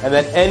and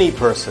that any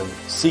person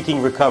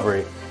seeking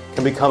recovery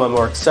can become a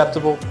more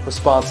acceptable,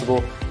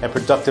 responsible, and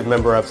productive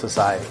member of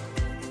society.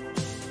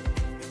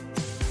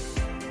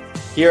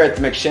 Here at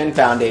the McShin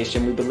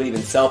Foundation, we believe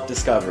in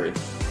self-discovery.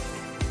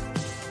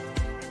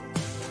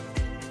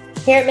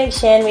 Here at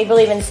McShin, we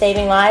believe in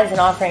saving lives and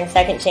offering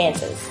second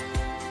chances.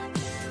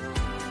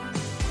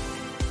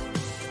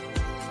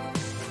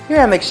 Here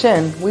at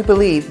McShin, we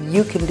believe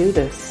you can do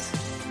this.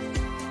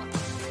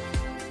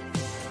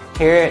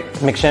 Here at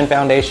McShin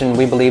Foundation,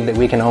 we believe that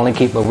we can only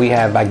keep what we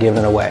have by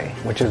giving away,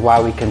 which is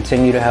why we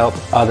continue to help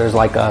others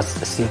like us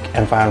seek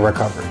and find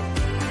recovery.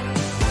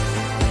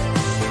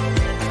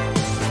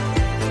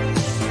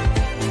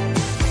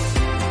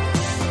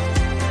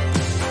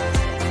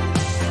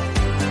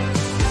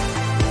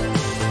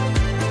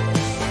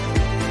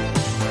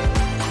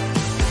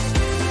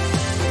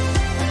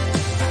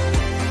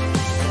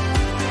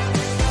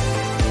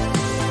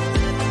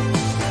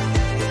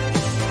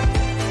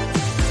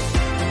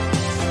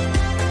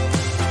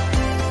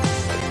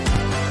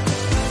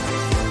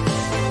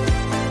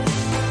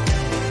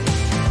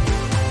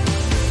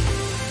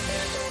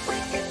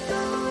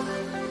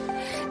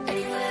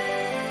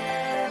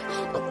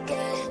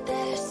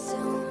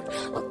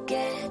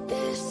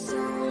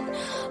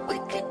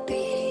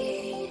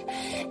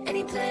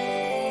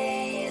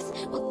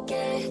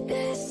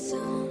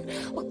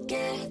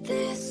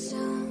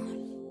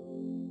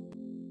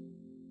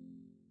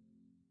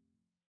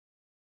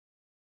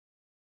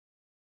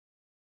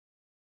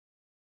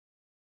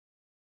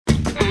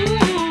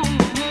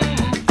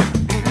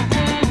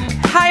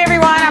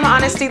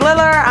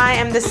 I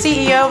am the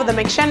CEO of the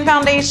McShin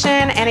Foundation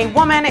and a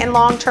woman in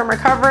long-term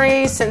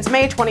recovery. Since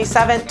May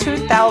 27,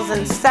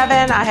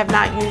 2007, I have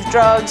not used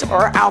drugs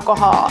or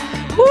alcohol.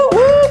 Woo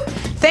woo!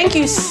 Thank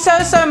you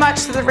so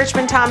much to the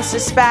Richmond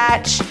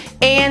Times-Dispatch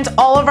and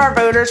all of our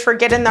voters for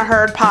Getting the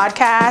Heard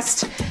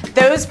podcast.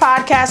 Those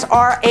podcasts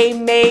are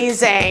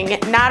amazing.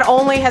 Not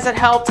only has it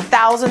helped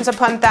thousands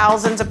upon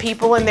thousands of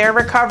people in their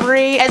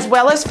recovery, as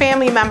well as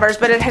family members,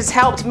 but it has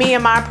helped me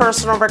in my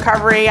personal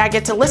recovery. I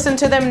get to listen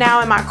to them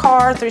now in my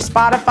car through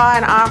Spotify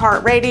and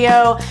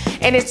iHeartRadio.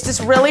 And it's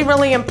just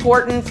really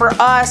important for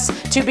us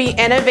to be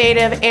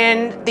innovative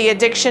in the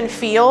addiction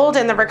field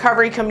and the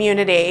recovery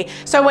community.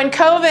 So when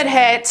COVID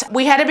hit,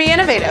 we had to be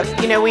innovative.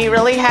 You know, we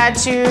really had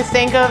to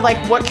think of like,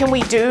 what can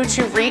we do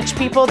to reach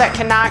people that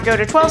cannot go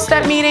to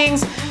 12-step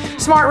meetings,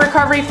 smart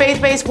recovery,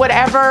 faith-based,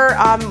 whatever,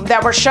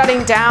 that we're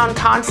shutting down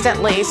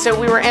constantly. So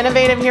we were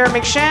innovative here at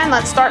McShin.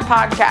 Let's start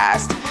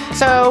podcast.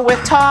 So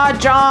with Todd,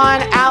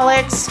 John,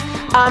 Alex,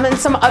 and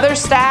some other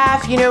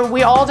staff, you know,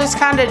 we all just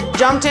kind of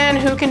jumped in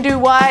who can do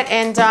what.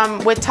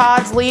 And with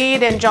Todd's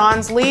lead and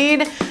John's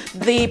lead,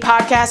 the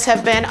podcasts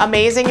have been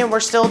amazing and we're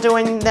still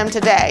doing them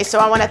today. So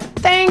I want to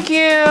thank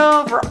you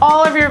for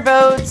all of your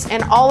votes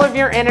and all of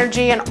your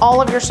energy and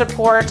all of your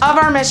support of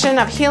our mission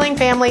of healing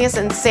families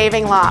and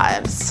saving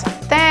lives.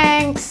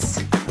 Thanks.